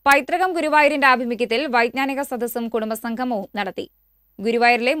 പൈതൃകം ഗുരുവായൂരിന്റെ ആഭിമുഖ്യത്തിൽ വൈജ്ഞാനിക സദസ്സും കുടുംബസംഗമവും നടത്തി.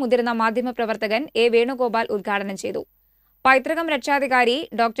 ഗുരുവായൂരിലെ മുതിർന്ന മാധ്യമപ്രവർത്തകൻ എ വേണുഗോപാൽ ഉദ്ഘാടനം ചെയ്തു. പൈതൃകം രക്ഷാധികാരി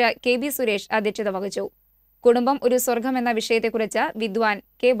ഡോക്ടർ കെ ബി സുരേഷ് അധ്യക്ഷത വഹിച്ചു. കുടുംബം ഒരു സ്വർഗം എന്ന വിഷയത്തെക്കുറിച്ച് വിദ്വാൻ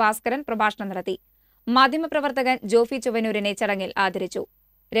കെ ഭാസ്കരൻ പ്രഭാഷണം നടത്തി. മാധ്യമപ്രവർത്തകൻ ജോഫി ചൊവ്വനൂരിനെ ചടങ്ങിൽ ആദരിച്ചു.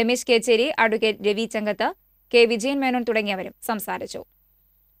 രമേശ് കേച്ചേരി, അഡ്വക്കേറ്റ് രവി ചങ്കത്ത്, കെ വിജയൻ മേനോൻ തുടങ്ങിയവരും സംസാരിച്ചു.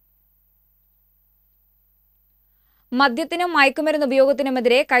 മദ്യത്തിനും മയക്കുമരുന്ന്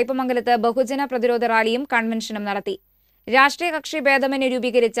ഉപയോഗത്തിനുമെതിരെ കയ്പമംഗലത്ത് ബഹുജന പ്രതിരോധ റാലിയും കൺവെൻഷനും നടത്തി. രാഷ്ട്രീയ കക്ഷി ഭേദമന്യേ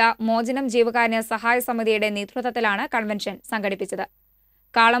രൂപീകരിച്ച മോചനം ജീവകാരുണ്യ സഹായ സമിതിയുടെ നേതൃത്വത്തിലാണ് കൺവെൻഷൻ സംഘടിപ്പിച്ചത്.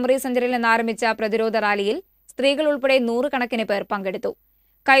 കാളമുറി സെന്ററിൽ നിന്നാരംഭിച്ച പ്രതിരോധ റാലിയിൽ സ്ത്രീകൾ ഉൾപ്പെടെ 100 കണക്കിന് പേർ പങ്കെടുത്തു.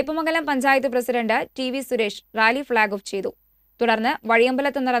 Kaipamangalam panchayat president T V Suresh rally flag off ചെയ്തു. തുടർന്ന്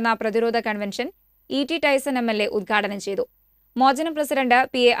വഴിയമ്പലത്ത് നടന്ന പ്രതിരോധ കൺവെൻഷൻ ഇ.ടി. Tyson MLA. ഉദ്ഘാടനം ചെയ്തു. മോചനം പ്രസിഡന്റ്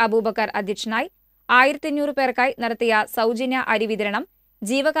പി എ അബൂബക്കർ അധ്യക്ഷനായി. 1500 പേർക്കായി നടത്തിയ സൗജന്യ അരി വിതരണം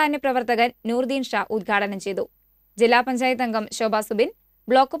ജീവകാരുണ്യ പ്രവർത്തകൻ നൂർദീൻ ഷാ ഉദ്ഘാടനം ചെയ്തു. ജില്ലാ പഞ്ചായത്ത് അംഗം ശോഭ സുബിൻ,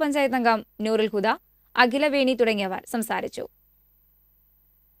 ബ്ലോക്ക് പഞ്ചായത്ത് അംഗം നൂറുൽ ഹുദ, അഖില വേണി തുടങ്ങിയവർ സംസാരിച്ചു.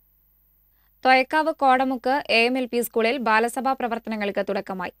 തൊയക്കാവ് കോടമുക്ക് AMLP സ്കൂളിൽ ബാലസഭാ പ്രവർത്തനങ്ങൾക്ക്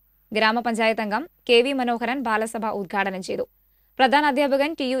തുടക്കമായി. ഗ്രാമപഞ്ചായത്ത് അംഗം കെ വി മനോഹരൻ ബാലസഭ ഉദ്ഘാടനം ചെയ്തു. പ്രധാന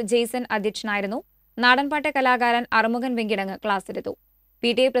അധ്യാപകൻ ടി യു ജെയ്സൺ അധ്യക്ഷനായിരുന്നു. നാടൻപാട്ട് കലാകാരൻ Arumukhan Venkitangu ക്ലാസ്സെടുത്തു.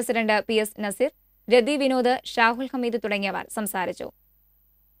 PTA president PS Naseer, രതി വിനോദ്, ഷാഹുൽ ഹമീദ് തുടങ്ങിയവർ സംസാരിച്ചു.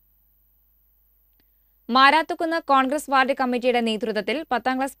 മാരാത്തുകുന്ന് കോൺഗ്രസ് വാർഡ് കമ്മിറ്റിയുടെ നേതൃത്വത്തിൽ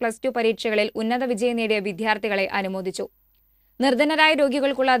 10ാം ക്ലാസ് +2 പരീക്ഷകളിൽ ഉന്നത വിജയം നേടിയ വിദ്യാർത്ഥികളെ അനുമോദിച്ചു. നിർധനരായ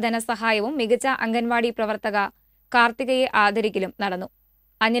രോഗികൾക്കുള്ള ധനസഹായവും മികച്ച അംഗൻവാടി പ്രവർത്തക കാർത്തികയെ ആദരിക്കലും നടന്നു.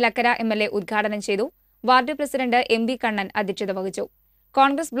 അനിലക്കര MLA ഉദ്ഘാടനം ചെയ്തു. വാർഡ് പ്രസിഡന്റ് MB കണ്ണൻ അധ്യക്ഷത വഹിച്ചു.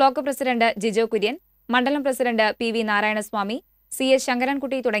 കോൺഗ്രസ് ബ്ലോക്ക് പ്രസിഡന്റ് ജിജോ കുര്യൻ, മണ്ഡലം president PV Narayanaswamy, CS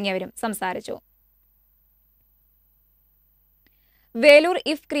Sankarankutty തുടങ്ങിയവരും സംസാരിച്ചു. വേലൂർ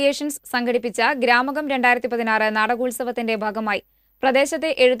ഇഫ് ക്രിയേഷൻസ് സംഘടിപ്പിച്ച ഗ്രാമകം 2016 നാടകോത്സവത്തിന്റെ ഭാഗമായി പ്രദേശത്തെ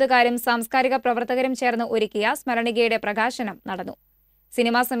എഴുത്തുകാരും സാംസ്കാരിക പ്രവർത്തകരും ചേർന്ന് ഒരുക്കിയ സ്മരണികയുടെ പ്രകാശനം നടന്നു.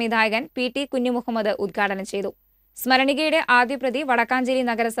 സിനിമാ സംവിധായകൻ PT കുഞ്ഞുമുഹമ്മദ് ഉദ്ഘാടനം ചെയ്തു. സ്മരണികയുടെ ആദ്യ പ്രതി വടക്കാഞ്ചേരി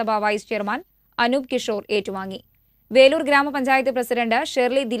നഗരസഭ വൈസ് ചെയർമാൻ അനൂപ് കിഷോർ ഏറ്റുവാങ്ങി. വേലൂർ ഗ്രാമപഞ്ചായത്ത് പ്രസിഡന്റ്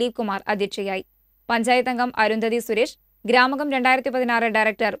ഷെർലി ദിലീപ് കുമാർ അധ്യക്ഷയായി. പഞ്ചായത്ത് അംഗം അരുന്ധതി സുരേഷ്, ഗ്രാമകം 2016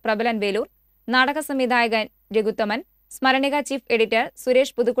 ഡയറക്ടർ പ്രബലൻ വേലൂർ, നാടക സംവിധായകൻ രഘുത്തമൻ, സ്മരണിക ചീഫ് എഡിറ്റർ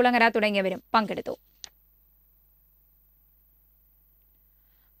സുരേഷ് പുതുക്കുളങ്ങര തുടങ്ങിയവരും പങ്കെടുത്തു.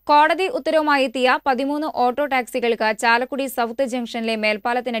 കോടതി ഉത്തരവുമായി എത്തിയ 13 ഓട്ടോ ടാക്സികൾക്ക് ചാലക്കുടി സൗത്ത് ജംഗ്ഷനിലെ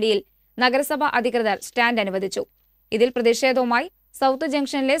മേൽപ്പാലത്തിനടിയിൽ നഗരസഭ അധികൃതർ സ്റ്റാൻഡ് അനുവദിച്ചു. ഇതിൽ പ്രതിഷേധവുമായി സൗത്ത്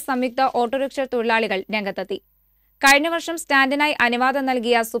ജംഗ്ഷനിലെ സംയുക്ത ഓട്ടോറിക്ഷ തൊഴിലാളികൾ രംഗത്തെത്തി. കഴിഞ്ഞ വർഷം സ്റ്റാൻഡിനായി അനുവാദം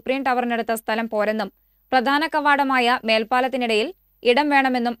നൽകിയ സുപ്രീം ടവറിനടുത്ത സ്ഥലം പോരെന്നും പ്രധാന കവാടമായ മേൽപ്പാലത്തിനിടയിൽ ഇടം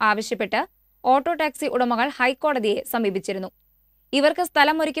വേണമെന്നും ആവശ്യപ്പെട്ട് ഓട്ടോ ടാക്സി ഉടമകൾ ഹൈക്കോടതിയെ സമീപിച്ചിരുന്നു. ഇവർക്ക്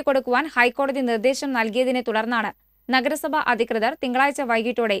സ്ഥലം ഒരുക്കി കൊടുക്കുവാൻ ഹൈക്കോടതി നിർദ്ദേശം നൽകിയതിനെ തുടർന്നാണ് നഗരസഭ അധികൃതർ തിങ്കളാഴ്ച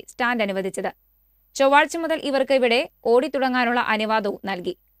വൈകിട്ടോടെ സ്റ്റാൻഡ് അനുവദിച്ചത്. ചൊവ്വാഴ്ച മുതൽ ഇവർക്ക് ഇവിടെ ഓടിത്തുടങ്ങാനുള്ള അനുവാദവും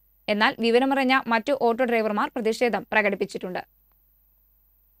നൽകി. എന്നാൽ വിവരമറിഞ്ഞ മറ്റു ഓട്ടോ ഡ്രൈവർമാർ പ്രതിഷേധം പ്രകടിപ്പിച്ചിട്ടുണ്ട്.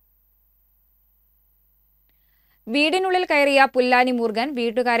 വീടിനുള്ളിൽ കയറിയ പുല്ലാനി മൂർഖൻ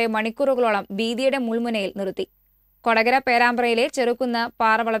വീട്ടുകാരെ മണിക്കൂറുകളോളം ഭീതിയുടെ മുൾമുനയിൽ നിർത്തി. കൊടകര പേരാമ്പ്രയിലെ ചെറുക്കുന്ന്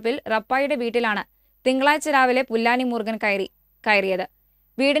പാറവളപ്പിൽ റപ്പായുടെ വീട്ടിലാണ് തിങ്കളാഴ്ച രാവിലെ പുല്ലാനി മൂർഖൻ കയറിയത്.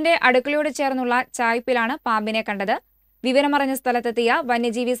 വീടിന്റെ അടുക്കളയോട് ചേർന്നുള്ള ചായ്പിലാണ് പാമ്പിനെ കണ്ടത്. വിവരമറിഞ്ഞ സ്ഥലത്തെത്തിയ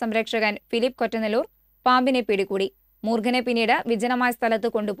വന്യജീവി സംരക്ഷകൻ ഫിലിപ്പ് കൊറ്റനെല്ലൂർ പാമ്പിനെ പിടികൂടി. മൂർഖനെ പിന്നീട് വിജനമായ സ്ഥലത്ത്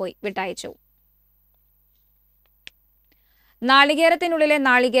കൊണ്ടുപോയി വിട്ടയച്ചു. നാളികേരത്തിനുള്ളിലെ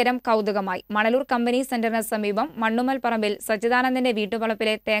നാളികേരം കൗതുകമായി. മണലൂർ കമ്പനി സെന്ററിന് സമീപം മണ്ണുമൽ പറമ്പിൽ സച്ചിദാനന്ദന്റെ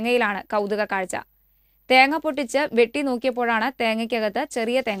വീട്ടുവളപ്പിലെ തേങ്ങയിലാണ് കൗതുക കാഴ്ച. തേങ്ങ പൊട്ടിച്ച് വെട്ടി നോക്കിയപ്പോഴാണ് തേങ്ങയ്ക്കകത്ത്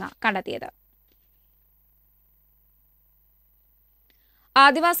ചെറിയ തേങ്ങ കണ്ടെത്തിയത്.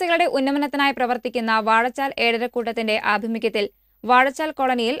 ആദിവാസികളുടെ ഉന്നമനത്തിനായി പ്രവർത്തിക്കുന്ന വാഴച്ചാൽ ഏഴരക്കൂട്ടത്തിന്റെ ആഭിമുഖ്യത്തിൽ വാഴച്ചാൽ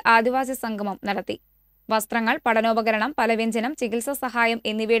കോളനിയിൽ ആദിവാസി സംഗമം നടത്തി. വസ്ത്രങ്ങൾ, പഠനോപകരണം, പലവ്യഞ്ജനം, ചികിത്സാ സഹായം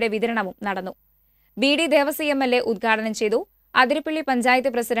എന്നിവയുടെ വിതരണവും നടന്നു. BD ദേവസി MLA ഉദ്ഘാടനം ചെയ്തു. അതിരപ്പള്ളി പഞ്ചായത്ത്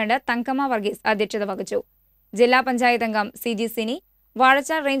പ്രസിഡന്റ് തങ്കമ്മ വർഗീസ് അധ്യക്ഷത വഹിച്ചു. ജില്ലാ പഞ്ചായത്ത് അംഗം CG Sini,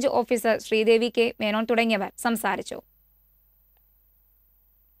 Vazhachal range officer Sridevi K Menon തുടങ്ങിയവർ സംസാരിച്ചു.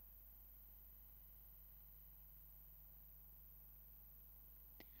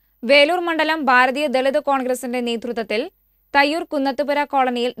 വേലൂർ മണ്ഡലം ഭാരതീയ ദളിത് കോൺഗ്രസിന്റെ നേതൃത്വത്തിൽ തയ്യൂർ കുന്നത്തുപുര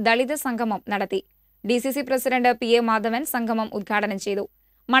കോളനിയിൽ ദളിത് സംഗമം നടത്തി. DCC പ്രസിഡന്റ് PA മാധവൻ സംഗമം ഉദ്ഘാടനം ചെയ്തു.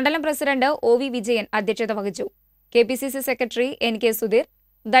 മണ്ഡലം പ്രസിഡന്റ് OV വിജയൻ അധ്യക്ഷത വഹിച്ചു. KPCC secretary NK Sudheer,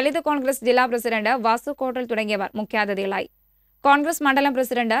 Dalit Congress ജില്ലാ പ്രസിഡന്റ് വാസു കോട്ടൽ തുടങ്ങിയവർ മുഖ്യാതിഥികളായി. കോൺഗ്രസ് മണ്ഡലം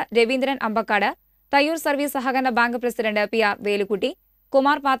പ്രസിഡന്റ് രവീന്ദ്രൻ അമ്പക്കാട്, തയ്യൂർ സർവീസ് സഹകരണ bank president PR Velukutty,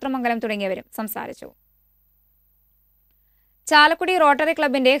 Kumar Pathramangalam തുടങ്ങിയവരും സംസാരിച്ചു. ചാലക്കുടി റോട്ടറി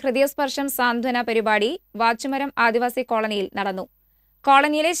ക്ലബിന്റെ ഹൃദയസ്പർശം സാന്ത്വന പരിപാടി വാച്ചുമരം ആദിവാസി കോളനിയിൽ നടന്നു.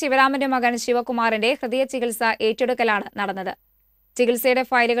 കോളനിയിലെ ശിവരാമന്റെ മകൻ ശിവകുമാറിന്റെ ഹൃദയ ചികിത്സ ഏറ്റെടുക്കലാണ് നടന്നത്. ചികിത്സയുടെ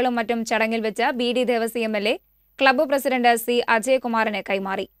ഫയലുകളും മറ്റും ചടങ്ങിൽ വെച്ച് BD Devasi MLA club president C അജയകുമാറിന്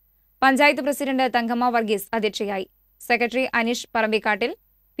കൈമാറി. പഞ്ചായത്ത് പ്രസിഡന്റ് തങ്കമ്മ വർഗീസ് അധ്യക്ഷയായി. Secretary Aneesh Parambikkattil,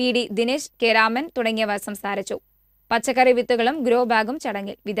 PD Dinesh, K Raman തുടങ്ങിയവർ സംസാരിച്ചു. പച്ചക്കറി വിത്തുകളും ഗ്രോ ബാഗും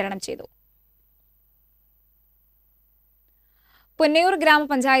ചടങ്ങിൽ വിതരണം ചെയ്തു. പുന്നയൂർ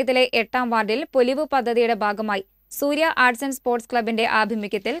ഗ്രാമപഞ്ചായത്തിലെ 8ാം വാർഡിൽ പൊലിവ് പദ്ധതിയുടെ ഭാഗമായി സൂര്യ ആർട്സ് ആൻഡ് സ്പോർട്സ് ക്ലബിന്റെ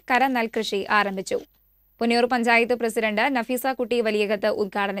ആഭിമുഖ്യത്തിൽ കര നെൽകൃഷി ആരംഭിച്ചു. പുന്നയൂർ പഞ്ചായത്ത് പ്രസിഡന്റ് നഫീസ കുട്ടി വലിയകത്ത്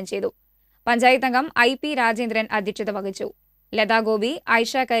ഉദ്ഘാടനം ചെയ്തു. പഞ്ചായത്ത് അംഗം IP രാജേന്ദ്രൻ അധ്യക്ഷത വഹിച്ചു. ലതാ ഗോപി,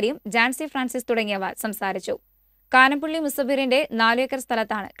 ഐഷ കരീം, ജാൻസി ഫ്രാൻസിസ് തുടങ്ങിയവർ സംസാരിച്ചു. കാനപ്പള്ളി മുസബിറിന്റെ 4 ഏക്കർ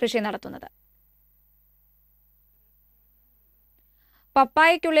സ്ഥലത്താണ് കൃഷി നടത്തുന്നത്.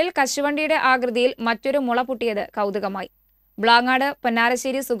 പപ്പായയ്ക്കുള്ളിൽ കശുവണ്ടിയുടെ ആകൃതിയിൽ മറ്റൊരു മുള പൊട്ടിയത് കൗതുകമായി. ബ്ലാങ്ങാട്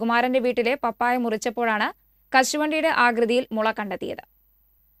പൊന്നാരശ്ശേരി സുകുമാരന്റെ വീട്ടിലെ പപ്പായ മുറിച്ചപ്പോഴാണ് കശുവണ്ടിയുടെ ആകൃതിയിൽ മുള കണ്ടെത്തിയത്.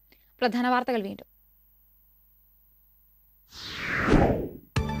 പ്രധാന വാർത്തകൾ വീണ്ടും.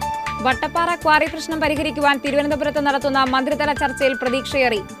 വട്ടപ്പാറ ക്വാറി പ്രശ്നം പരിഹരിക്കുവാൻ തിരുവനന്തപുരത്ത് നടത്തുന്ന മന്ത്രിതല ചർച്ചയിൽ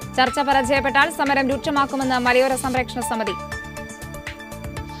പ്രതീക്ഷയേറി. ചർച്ച പരാജയപ്പെട്ടാൽ സമരം രൂക്ഷമാക്കുമെന്ന് മലയോര സംരക്ഷണ സമിതി.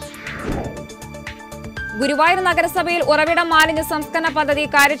 ഗുരുവായൂർ നഗരസഭയിൽ ഉറവിടം മാലിന്യ സംസ്കരണ പദ്ധതി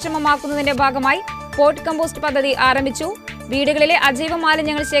കാര്യക്ഷമമാക്കുന്നതിന്റെ ഭാഗമായി പോട്ട് കമ്പോസ്റ്റ് പദ്ധതി ആരംഭിച്ചു. വീടുകളിലെ അജൈവ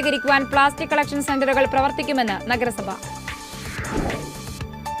മാലിന്യങ്ങൾ ശേഖരിക്കുവാൻ പ്ലാസ്റ്റിക് കളക്ഷൻ സെന്ററുകൾ പ്രവർത്തിക്കുമെന്ന് നഗരസഭ.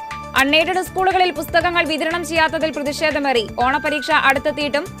 അൺഎയ്ഡഡ് സ്കൂളുകളിൽ പുസ്തകങ്ങൾ വിതരണം ചെയ്യാത്തതിൽ പ്രതിഷേധമേറി. ഓണപരീക്ഷ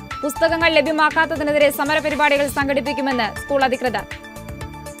അടുത്തെത്തിയിട്ടും പുസ്തകങ്ങൾ ലഭ്യമാക്കാത്തതിനെതിരെ സമരപരിപാടികൾ സംഘടിപ്പിക്കുമെന്ന് സ്കൂൾ അധികൃതർ.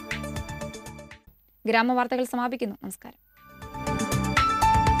 ഗ്രാമവാർത്തകൾ സമാപിക്കുന്നു. നമസ്കാരം.